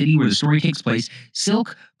on the city where the story takes place,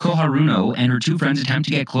 Silk Koharuno and her two friends attempt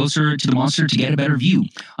to get closer to the monster to get a better view.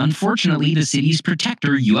 Unfortunately, the city's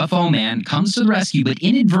protector, UFO Man, comes to the rescue but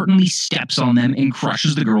inadvertently steps on them and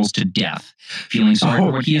crushes the girls to death. Feeling sorry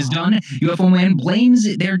for what he has done, UFO Man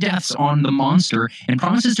blames their deaths on the monster and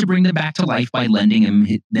promises to bring them back to life by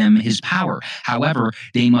lending them his power. However,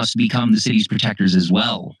 they must become the city's protectors as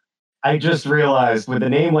well. I just realized with a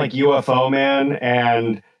name like UFO Man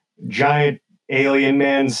and giant alien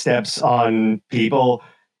man steps on people,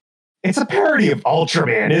 it's a parody of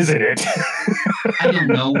Ultraman, isn't it? I don't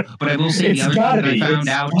know, but I will say the other thing that I found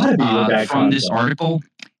out from this article,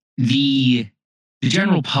 the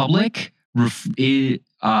general public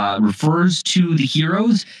refers to the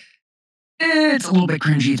heroes. It's a little bit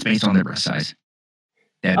cringy. It's based on their breast size.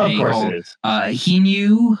 Of course it is.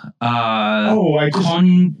 Hinyu,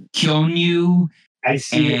 Kyonyu. I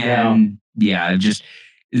see it now. Yeah,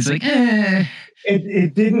 it's like,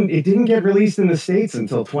 It didn't get released in the States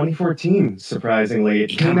until 2014, surprisingly. It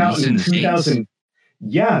came out in 2000.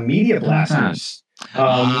 Yeah, Media Blasters.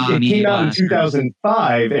 It came out in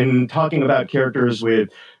 2005, and talking about characters with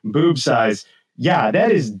boob size, yeah,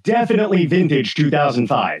 that is definitely vintage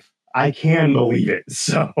 2005. I can believe it.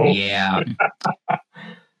 So yeah.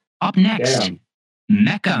 Up next,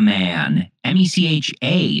 Mecha Man,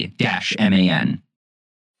 MECHA-MAN.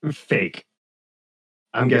 Fake.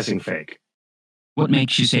 I'm guessing fake. What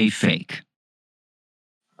makes you say fake?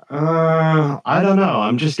 I don't know.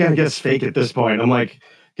 I'm just gonna guess fake at this point. I'm like,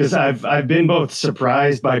 because I've been both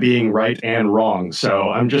surprised by being right and wrong. So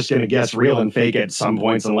I'm just gonna guess real and fake at some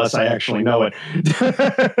points unless I actually know it.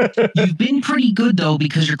 You've been pretty good though,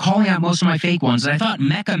 because you're calling out most of my fake ones. And I thought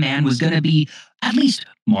Mecha Man was gonna be at least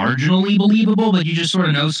marginally believable, but you just sort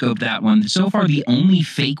of no-scoped that one. So far, the only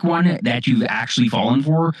fake one that you've actually fallen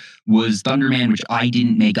for was Thunderman, which I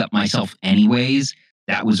didn't make up myself anyways.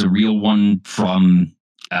 That was a real one from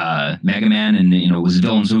Mega Man, and it was a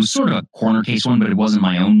villain, so it was sort of a corner case one, but it wasn't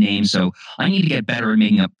my own name, so I need to get better at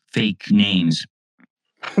making up fake names.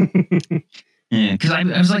 Because I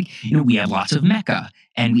was like, we have lots of Mecha,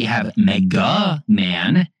 and we have Mega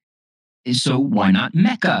Man, so why not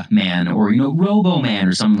Mecha Man or Robo Man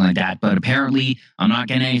or something like that? But apparently, I'm not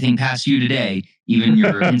getting anything past you today. Even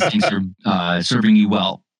your instincts are serving you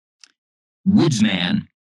well. Woodsman.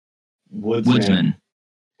 Woodsman.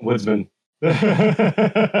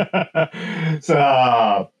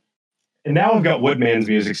 So and now I've got Woodman's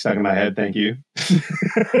music stuck in my head. Thank you.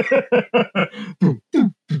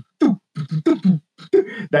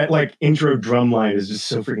 That like intro drum line is just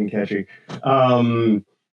so freaking catchy.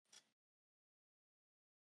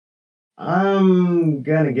 I'm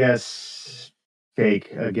gonna guess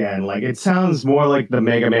fake again. Like it sounds more like the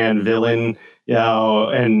Mega Man villain,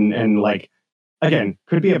 and like again,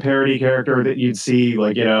 could be a parody character that you'd see,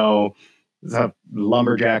 like, a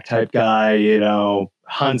lumberjack type guy,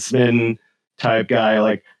 huntsman type guy.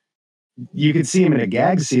 Like you could see him in a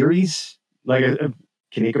gag series, like a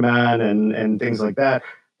Kinnikuman and things like that.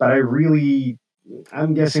 But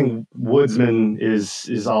I'm guessing Woodsman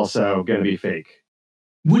is also going to be fake.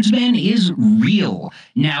 Woodsman is real.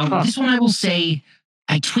 Now, this one I will say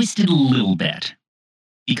I twisted a little bit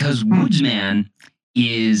because Woodsman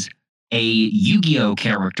is a Yu-Gi-Oh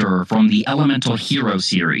character from the Elemental Hero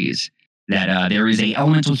series. That there is a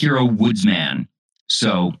Elemental Hero Woodsman.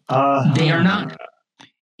 So they are not.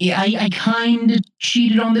 Yeah, I kind of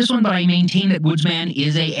cheated on this one, but I maintain that Woodsman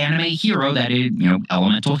is a anime hero. That is,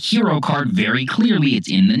 Elemental Hero card very clearly.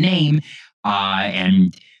 It's in the name,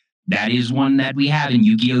 and that is one that we have in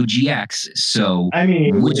Yu-Gi-Oh! GX. So, I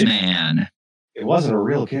mean, Woodsman. It wasn't a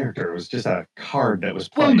real character. It was just a card that was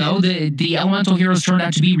played. Well, no, the Elemental Heroes turned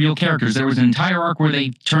out to be real characters. There was an entire arc where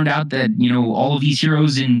they turned out that, all of these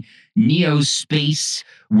heroes in Neo space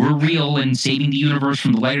were real and saving the universe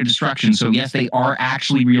from the light of destruction. So, yes, they are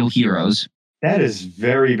actually real heroes. That is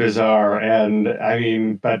very bizarre, and I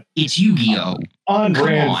mean, but it's Yu-Gi-Oh! On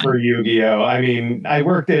brand for Yu-Gi-Oh! I mean, I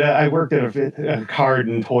worked at a card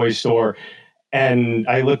and toy store, And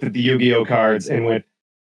I looked at the Yu-Gi-Oh cards and went,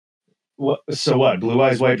 what? So what? Blue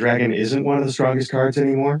Eyes White Dragon isn't one of the strongest cards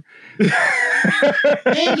anymore?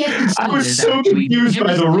 I was so confused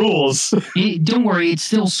by the rules. Don't worry, it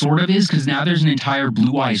still sort of is, because now there's an entire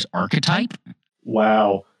Blue Eyes archetype.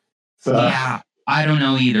 Wow. Yeah, I don't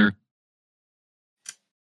know either.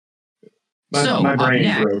 My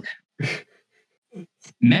brain broke.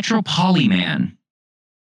 Metropoliman.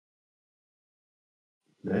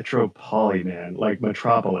 Metropoliman, like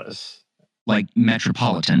Metropolis. Like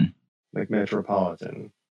Metropolitan. Like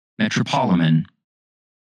Metropolitan. Metropoliman.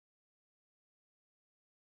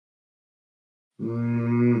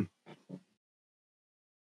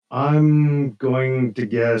 I'm going to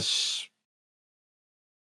guess.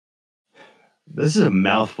 This is a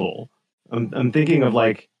mouthful. I'm thinking of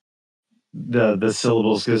like the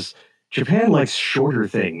syllables, because Japan likes shorter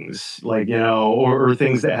things, like, you know, or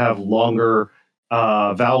things that have longer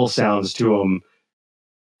vowel sounds to them.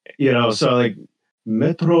 You know, so like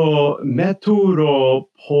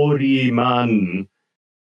Metropoliman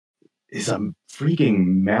is a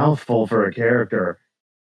freaking mouthful for a character.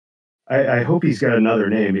 I hope he's got another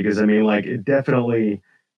name, because I mean, like, it definitely.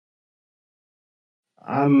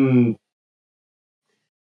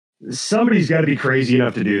 Somebody's got to be crazy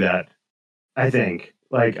enough to do that. I think.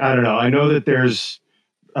 Like, I don't know. I know that there's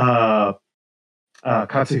Katsuhiro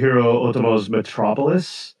Otomo's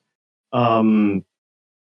Metropolis. Oh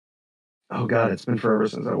God, it's been forever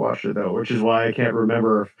since I watched it though, which is why I can't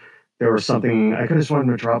remember if there was something. I could have sworn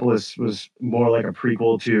Metropolis was more like a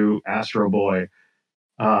prequel to Astro Boy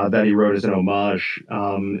that he wrote as an homage,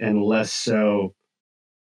 and less so.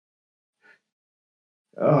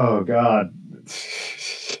 Oh God.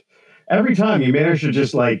 Every time you manage to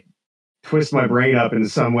just like twist my brain up in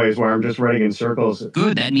some ways where I'm just running in circles.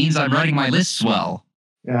 Good, that means I'm writing my lists well.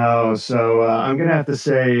 Oh, so I'm gonna have to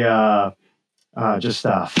say just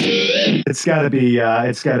stuff. It's gotta be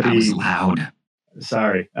That was loud.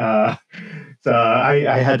 Sorry. So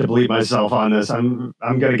I had to bleep myself on this. I'm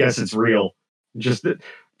gonna guess it's real. Just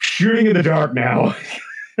shooting in the dark now.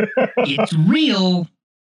 It's real,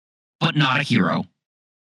 but not a hero.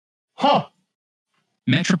 Huh.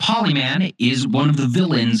 Metropoliman is one of the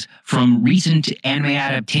villains from recent anime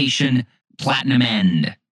adaptation Platinum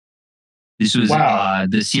End. This was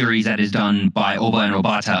the series that is done by Oba and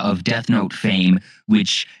Obata of Death Note fame,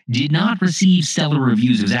 which did not receive stellar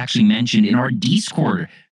reviews. It was actually mentioned in our Discord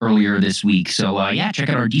earlier this week. So yeah, check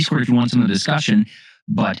out our Discord if you want some of the discussion.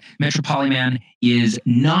 But Metropoliman is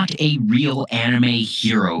not a real anime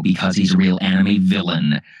hero because he's a real anime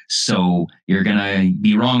villain. So you're going to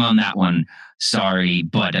be wrong on that one. Sorry.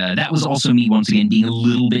 But that was also me, once again, being a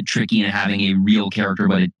little bit tricky and having a real character,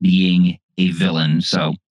 but it being a villain.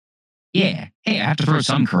 So yeah. Hey, I have to throw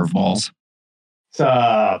some curveballs.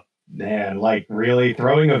 Man, like really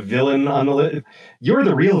throwing a villain on the list? You're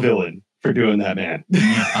the real villain for doing that, man.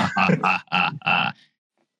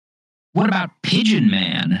 What about Pigeon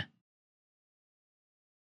Man?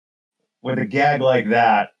 With a gag like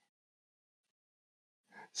that.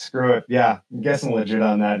 Screw it. Yeah, I'm guessing legit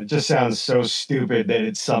on that. It just sounds so stupid that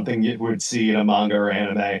it's something you would see in a manga or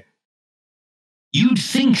anime. You'd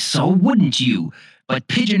think so, wouldn't you? But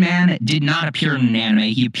Pigeon Man did not appear in an anime.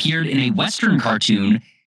 He appeared in a Western cartoon.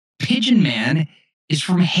 Pigeon Man is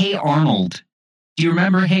from Hey Arnold. Do you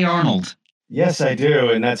remember Hey Arnold? Yes, I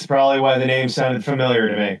do, and that's probably why the name sounded familiar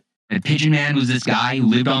to me. And Pigeon Man was this guy who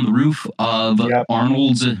lived on the roof of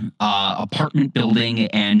Arnold's apartment building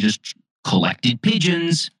and just collected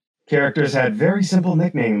pigeons. Characters had very simple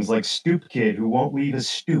nicknames like Stoop Kid, who won't leave his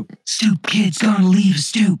stoop. Stoop Kid's gonna leave his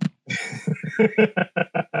stoop.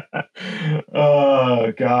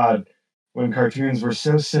 Oh, God. When cartoons were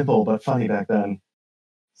so simple but funny back then.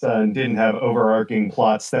 And didn't have overarching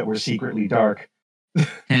plots that were secretly dark.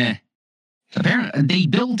 Apparently, they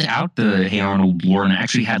built out the Hey Arnold lore and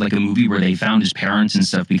actually had like a movie where they found his parents and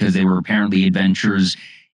stuff because they were apparently adventures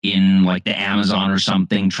in like the Amazon or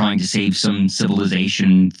something, trying to save some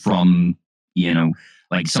civilization from, you know,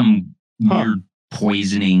 like some weird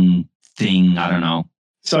poisoning thing. I don't know.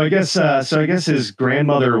 So I guess his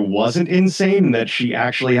grandmother wasn't insane, that she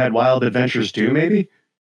actually had wild adventures too, maybe?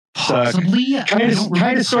 Possibly.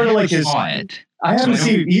 Kind of sort of like his. I haven't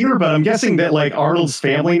seen it either, but I'm guessing that like Arnold's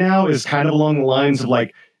family now is kind of along the lines of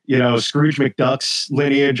like, you know, Scrooge McDuck's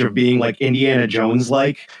lineage of being like Indiana Jones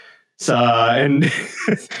like. So, and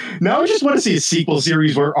now I just want to see a sequel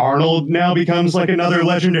series where Arnold now becomes like another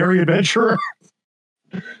legendary adventurer.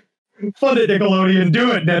 Fund it, Nickelodeon.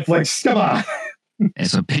 Do it, Netflix. Come on.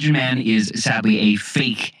 So Pigeon Man is sadly a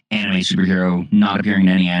fake anime superhero, not appearing in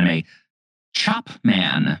any anime. Chop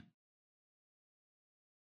Man.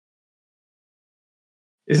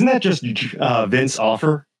 Isn't that just Vince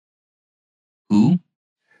Offer? Who?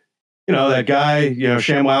 That guy,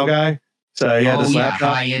 ShamWow guy. So yeah, the slap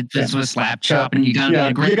chop. Hi, this was slap chop, and you're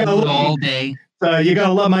gonna be all day. You're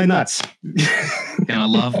gonna love my nuts. Gonna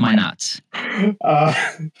love my nuts.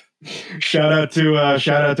 Shout out to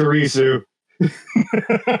Risu.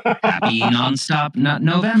 Happy nonstop nut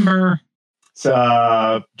November.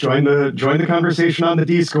 So join the conversation on the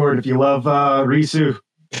Discord if you love Risu.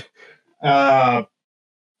 I'm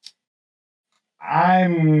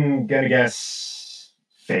gonna guess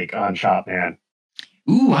fake on Chopman.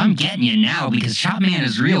 Ooh, I'm getting you now because Chopman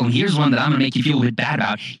is real, and here's one that I'm gonna make you feel a bit bad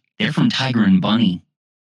about. They're from Tiger and Bunny.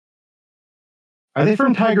 Are they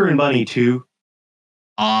from Tiger and Bunny too?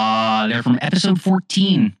 They're from episode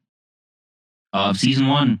 14 of season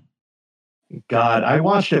 1. God, I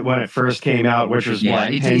watched it when it first came out, which was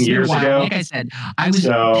 10 years ago. Like I said, I was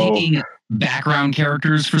picking background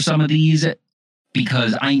characters for some of these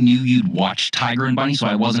because I knew you'd watch Tiger and Bunny, so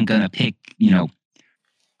I wasn't gonna pick, one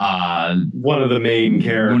of the main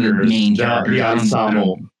characters, the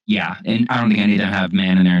ensemble. Yeah, and I don't think any of them have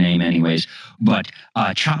man in their name anyways. But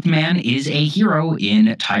Chopman is a hero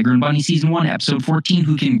in Tiger and Bunny Season 1, Episode 14,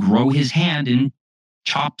 who can grow his hand and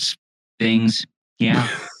chops things. Yeah.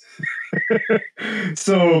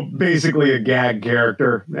 So basically a gag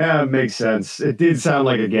character. Yeah, it makes sense. It did sound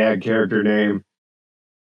like a gag character name.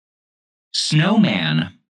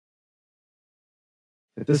 Snowman.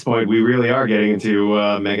 At this point, we really are getting into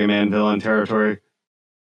Mega Man villain territory.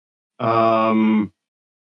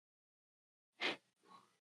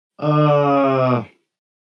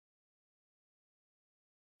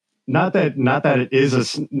 Not that it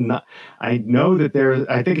is I know that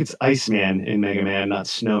I think it's Iceman in Mega Man, not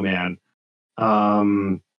Snowman.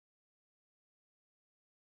 I'm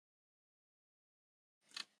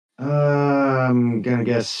gonna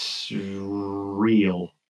guess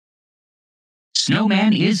real.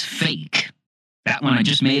 Snowman is fake. That one I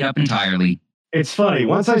just made up entirely. It's funny.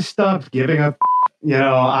 Once I stopped giving up,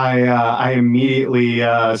 I immediately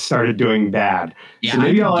started doing bad. Yeah, so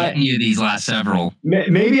maybe I'll get you these last several.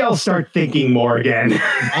 Maybe I'll start thinking more again.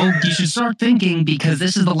 Oh, you should start thinking because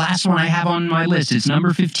this is the last one I have on my list. It's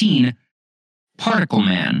number 15, Particle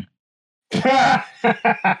Man.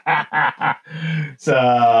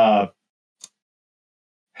 So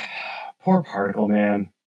poor Particle Man.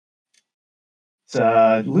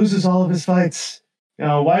 Loses all of his fights.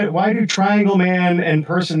 Why do Triangle Man and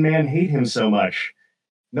Person Man hate him so much?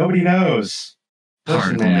 Nobody knows.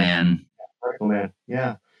 Particle Man. Particle Man.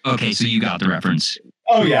 Yeah. Okay, so you got the reference.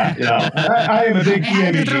 Oh yeah, I am a big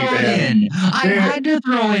TMNT fan. I had to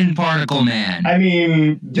throw in Particle Man. I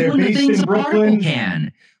mean, they're doing based the things in Brooklyn.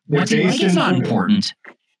 Can. What's he like? It's not important.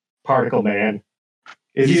 Particle Man.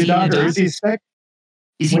 Is he a dog or is he a speck?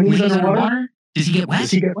 Is he when he's underwater? Does he get wet?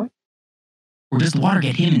 Does he get wet? Or does the water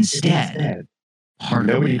get him instead?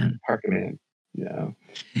 Particle Man. Particle Man. Yeah.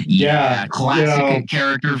 Classic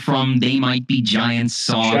character from They Might Be Giants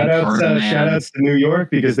song. Shout outs to New York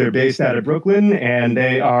because they're based out of Brooklyn and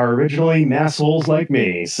they are originally massholes like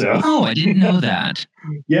me. So. Oh, I didn't know that.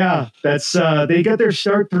 Yeah, that's they got their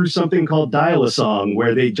start through something called Dial-A-Song,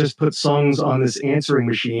 where they just put songs on this answering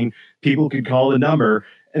machine. People could call a number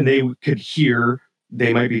and they could hear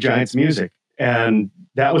They Might Be Giants music. And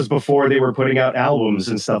that was before they were putting out albums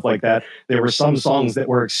and stuff like that. There were some songs that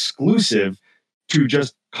were exclusive to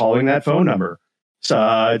just calling that phone number.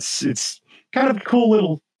 So it's kind of a cool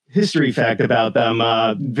little history fact about them.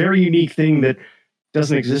 Very unique thing that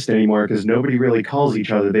doesn't exist anymore because nobody really calls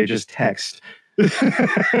each other. They just text.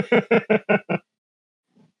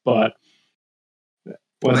 But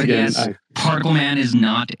once again, Particle Man is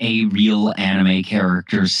not a real anime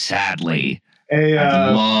character, sadly.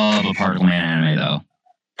 I love a Particle Man anime, though.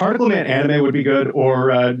 Particle Man anime would be good,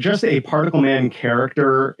 or just a Particle Man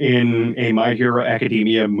character in a My Hero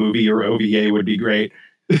Academia movie or OVA would be great.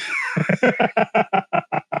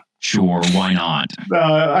 Sure, why not?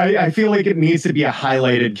 I feel like it needs to be a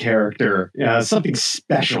highlighted character, something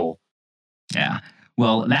special. Yeah.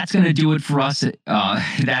 Well, that's going to do it for us.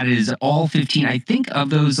 That is all 15. I think of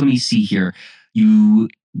those, let me see here. You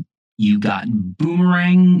got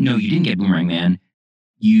Boomerang. No, you didn't get Boomerang Man.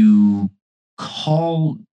 You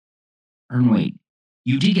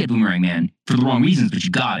did get Boomerang Man for the wrong reasons, but you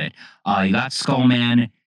got it. You got Skull Man.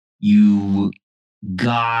 You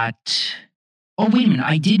got... Oh, wait a minute.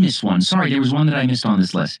 I did miss one. Sorry, there was one that I missed on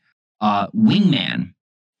this list. Wingman.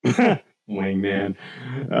 Wingman.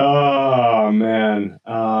 Oh, man.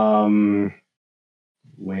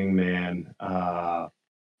 Wingman.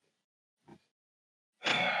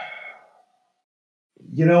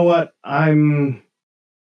 You know what? I'm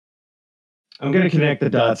I'm going to connect the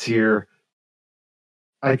dots here.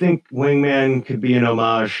 I think Wingman could be an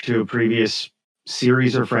homage to a previous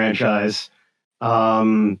series or franchise.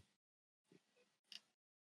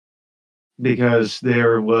 Because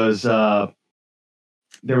there was the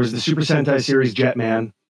Super Sentai series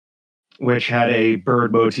Jetman, which had a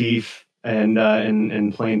bird motif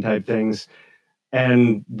and plane type things.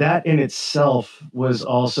 And that in itself was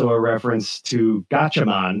also a reference to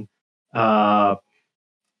Gatchaman.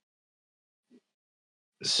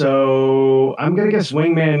 So I'm going to guess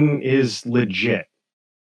Wingman is legit.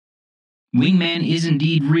 Wingman is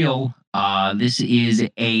indeed real. This is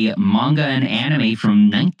a manga and anime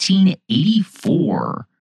from 1984.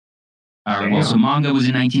 Well, so manga was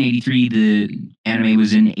in 1983. The anime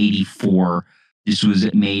was in 84. This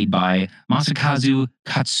was made by Masakazu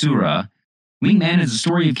Katsura. Wingman is the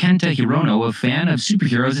story of Kenta Hirono, a fan of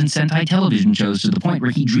superheroes and Sentai television shows, to the point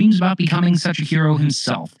where he dreams about becoming such a hero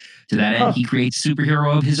himself. To that end, he creates a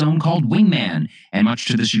superhero of his own called Wingman, and much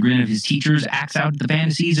to the chagrin of his teachers, acts out the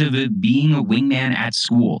fantasies of being a wingman at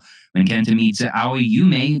school. When Kenta meets Aoi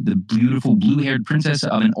Yume, the beautiful blue-haired princess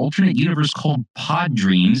of an alternate universe called Pod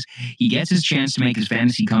Dreams, he gets his chance to make his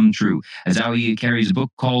fantasy come true. As Aoi carries a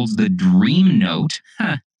book called The Dream Note,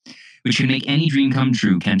 which can make any dream come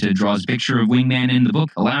true. Kenta draws a picture of Wingman in the book,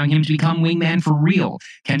 allowing him to become Wingman for real.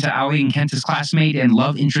 Kenta Aoi and Kenta's classmate and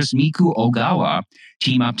love interest Miku Ogawa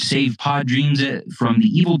team up to save Pod Dreams from the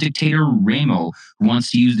evil dictator Remo, who wants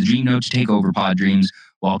to use the Dream Note to take over Pod Dreams,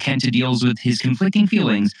 while Kenta deals with his conflicting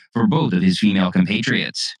feelings for both of his female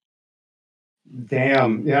compatriots.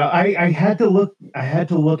 Damn. Yeah, I had to look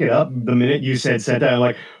it up the minute you said Sentai. I'm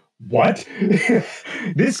like, what?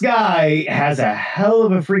 This guy has a hell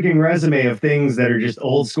of a freaking resume of things that are just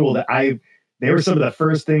old school they were some of the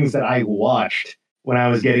first things that I watched when I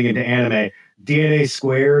was getting into anime. DNA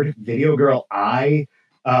Squared, Video Girl I,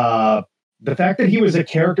 the fact that he was a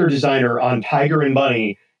character designer on Tiger and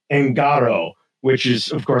Bunny and Garo, which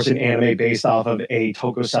is of course an anime based off of a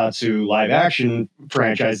tokusatsu live action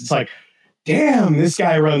franchise. It's like, damn, this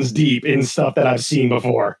guy runs deep in stuff that I've seen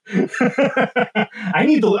before. I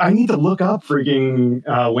need to look up freaking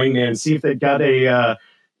Wingman and see if they've got a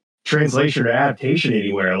translation or adaptation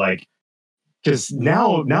anywhere. Like, because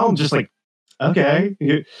now I'm just like, okay,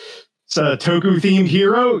 it's a Toku themed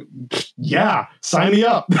hero. Yeah, sign me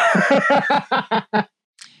up.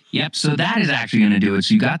 Yep, so that is actually going to do it.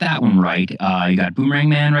 So you got that one right. You got Boomerang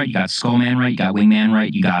Man right. You got Skull Man right. You got Wingman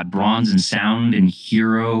right. You got Bronze and Sound and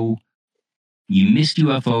Hero. You missed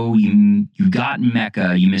UFO, you got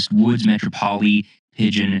Mecha, you missed Woods, Metropoly,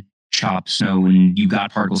 Pigeon, Chop, Snow, and you got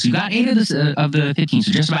Particles. So you got 8 of the 15,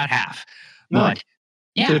 so just about half. But,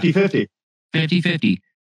 yeah. 50-50. 50-50.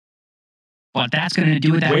 But that's going to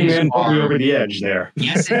do it. Wingman put me over the edge there.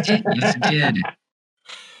 Yes, it did. Yes, it did.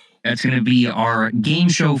 That's going to be our game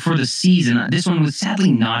show for the season. This one was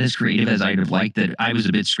sadly not as creative as I'd have liked. That I was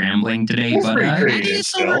a bit scrambling today, but I think it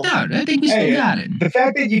still worked out. I think we still got it. The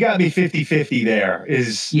fact that you got me 50-50 there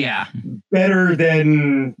is better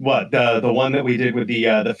than what the one that we did with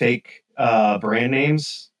the fake brand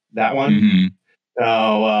names. That one,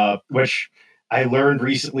 which I learned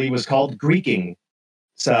recently was called Greeking.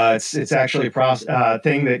 So it's actually a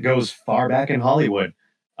thing that goes far back in Hollywood.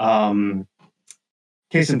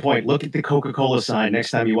 Case in point, look at the Coca-Cola sign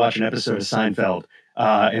next time you watch an episode of Seinfeld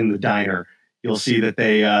in the diner. You'll see that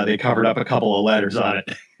they covered up a couple of letters on it.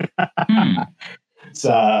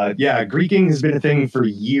 So yeah, Greeking has been a thing for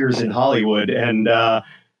years in Hollywood, and I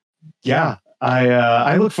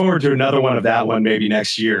look forward to another one of that one maybe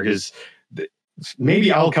next year, because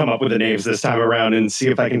maybe I'll come up with the names this time around and see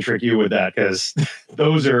if I can trick you with that, because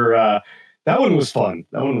those are that one was fun.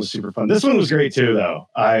 That one was super fun. This one was great too, though.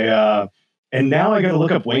 And now I got to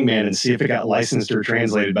look up Wingman and see if it got licensed or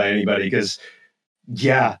translated by anybody, because,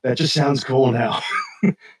 yeah, that just sounds cool now.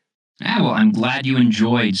 Well, I'm glad you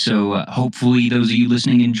enjoyed. So hopefully those of you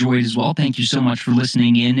listening enjoyed as well. Thank you so much for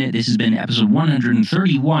listening in. This has been episode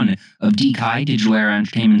 131 of DKI, Digital Era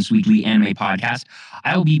Entertainment's weekly anime podcast.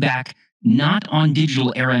 I will be back not on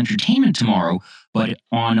Digital Era Entertainment tomorrow, but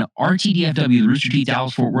on RTDFW, the Rooster Teeth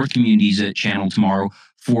Dallas Fort Worth Communities channel tomorrow,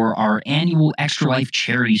 for our annual Extra Life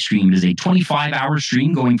charity stream. It is a 25-hour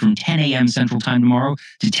stream going from 10 a.m. Central Time tomorrow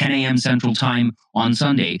to 10 a.m. Central Time on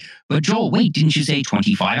Sunday. But Joel, wait, didn't you say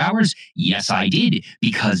 25 hours? Yes, I did,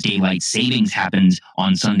 because daylight savings happens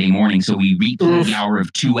on Sunday morning, so we replay the hour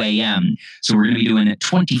of 2 a.m. So we're going to be doing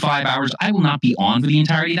 25 hours. I will not be on for the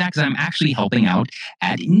entirety of that, because I'm actually helping out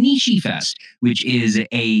at Nishi Fest, which is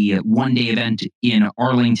a one-day event in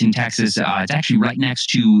Arlington, Texas. It's actually right next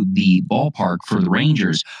to the ballpark for the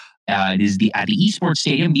Rangers. It is at the esports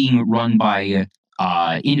stadium being run by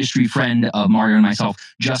industry friend of Mario and myself,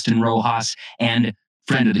 Justin Rojas, and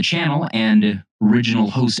friend of the channel and original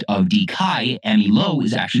host of DKai, Emmy Lowe,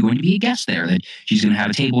 is actually going to be a guest there. That she's going to have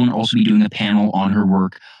a table and also be doing a panel on her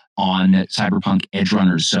work on Cyberpunk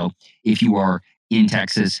Edgerunners. So if you are in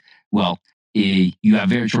Texas, well, you have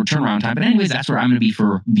very short turnaround time. But anyways, that's where I'm going to be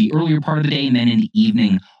for the earlier part of the day. And then in the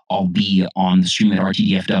evening, I'll be on the stream at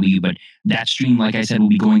RTDFW. But that stream, like I said, will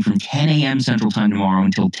be going from 10 a.m. Central Time tomorrow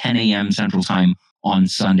until 10 a.m. Central Time on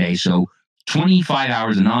Sunday. So 25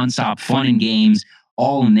 hours of nonstop fun and games,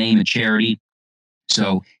 all in the name of charity.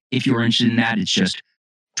 So if you're interested in that, it's just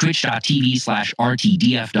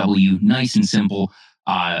twitch.tv/RTDFW. Nice and simple.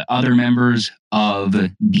 Other members of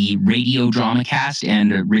the Radio Drama Cast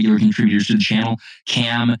and regular contributors to the channel,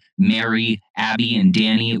 Cam, Mary, Abby, and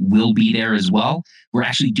Danny, will be there as well. We're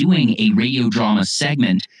actually doing a radio drama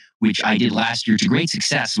segment, which I did last year to great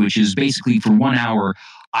success, which is basically for 1 hour,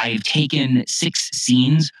 I've taken 6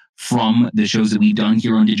 scenes from the shows that we've done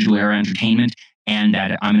here on Digital Era Entertainment, and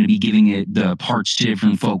that I'm going to be giving it the parts to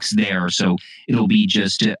different folks there. So it'll be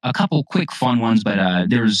just a couple quick fun ones, but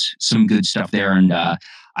there's some good stuff there. And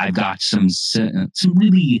I've got some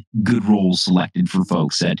really good roles selected for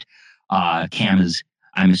folks that Cam is,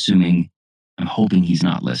 I'm hoping he's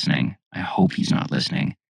not listening. I hope he's not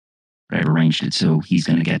listening. But I've arranged it so he's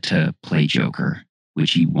going to get to play Joker,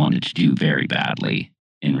 which he wanted to do very badly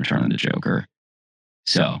in Return of the Joker.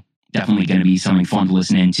 So definitely going to be something fun to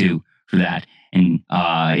listen into for that. And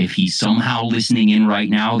if he's somehow listening in right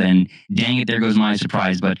now, then dang it, there goes my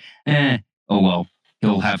surprise. But oh well,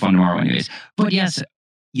 he'll have fun tomorrow anyways. But yes,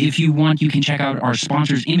 if you want, you can check out our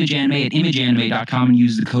sponsors, Image Anime, at imageanime.com and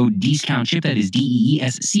use the code DESCOUNTSHIP, that is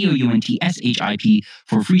DEESCOUNTSHIP,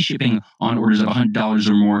 for free shipping on orders of $100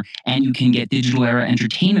 or more. And you can get Digital Era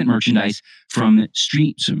Entertainment merchandise from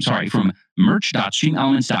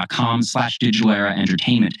merch.streamelements.com/Digital Era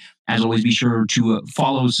Entertainment. As always, be sure to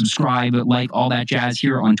follow, subscribe, like, all that jazz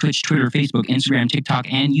here on Twitch, Twitter, Facebook, Instagram, TikTok,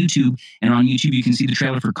 and YouTube. And on YouTube, you can see the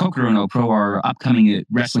trailer for Kokoro no Pro, our upcoming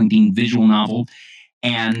wrestling-themed visual novel.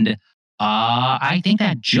 And I think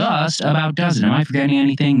that just about does it. Am I forgetting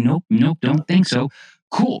anything? Nope, don't think so.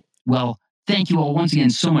 Cool. Well, thank you all once again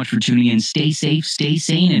so much for tuning in. Stay safe, stay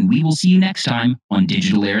sane, and we will see you next time on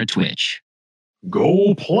Digital Era Twitch.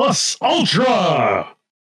 Go Plus Ultra!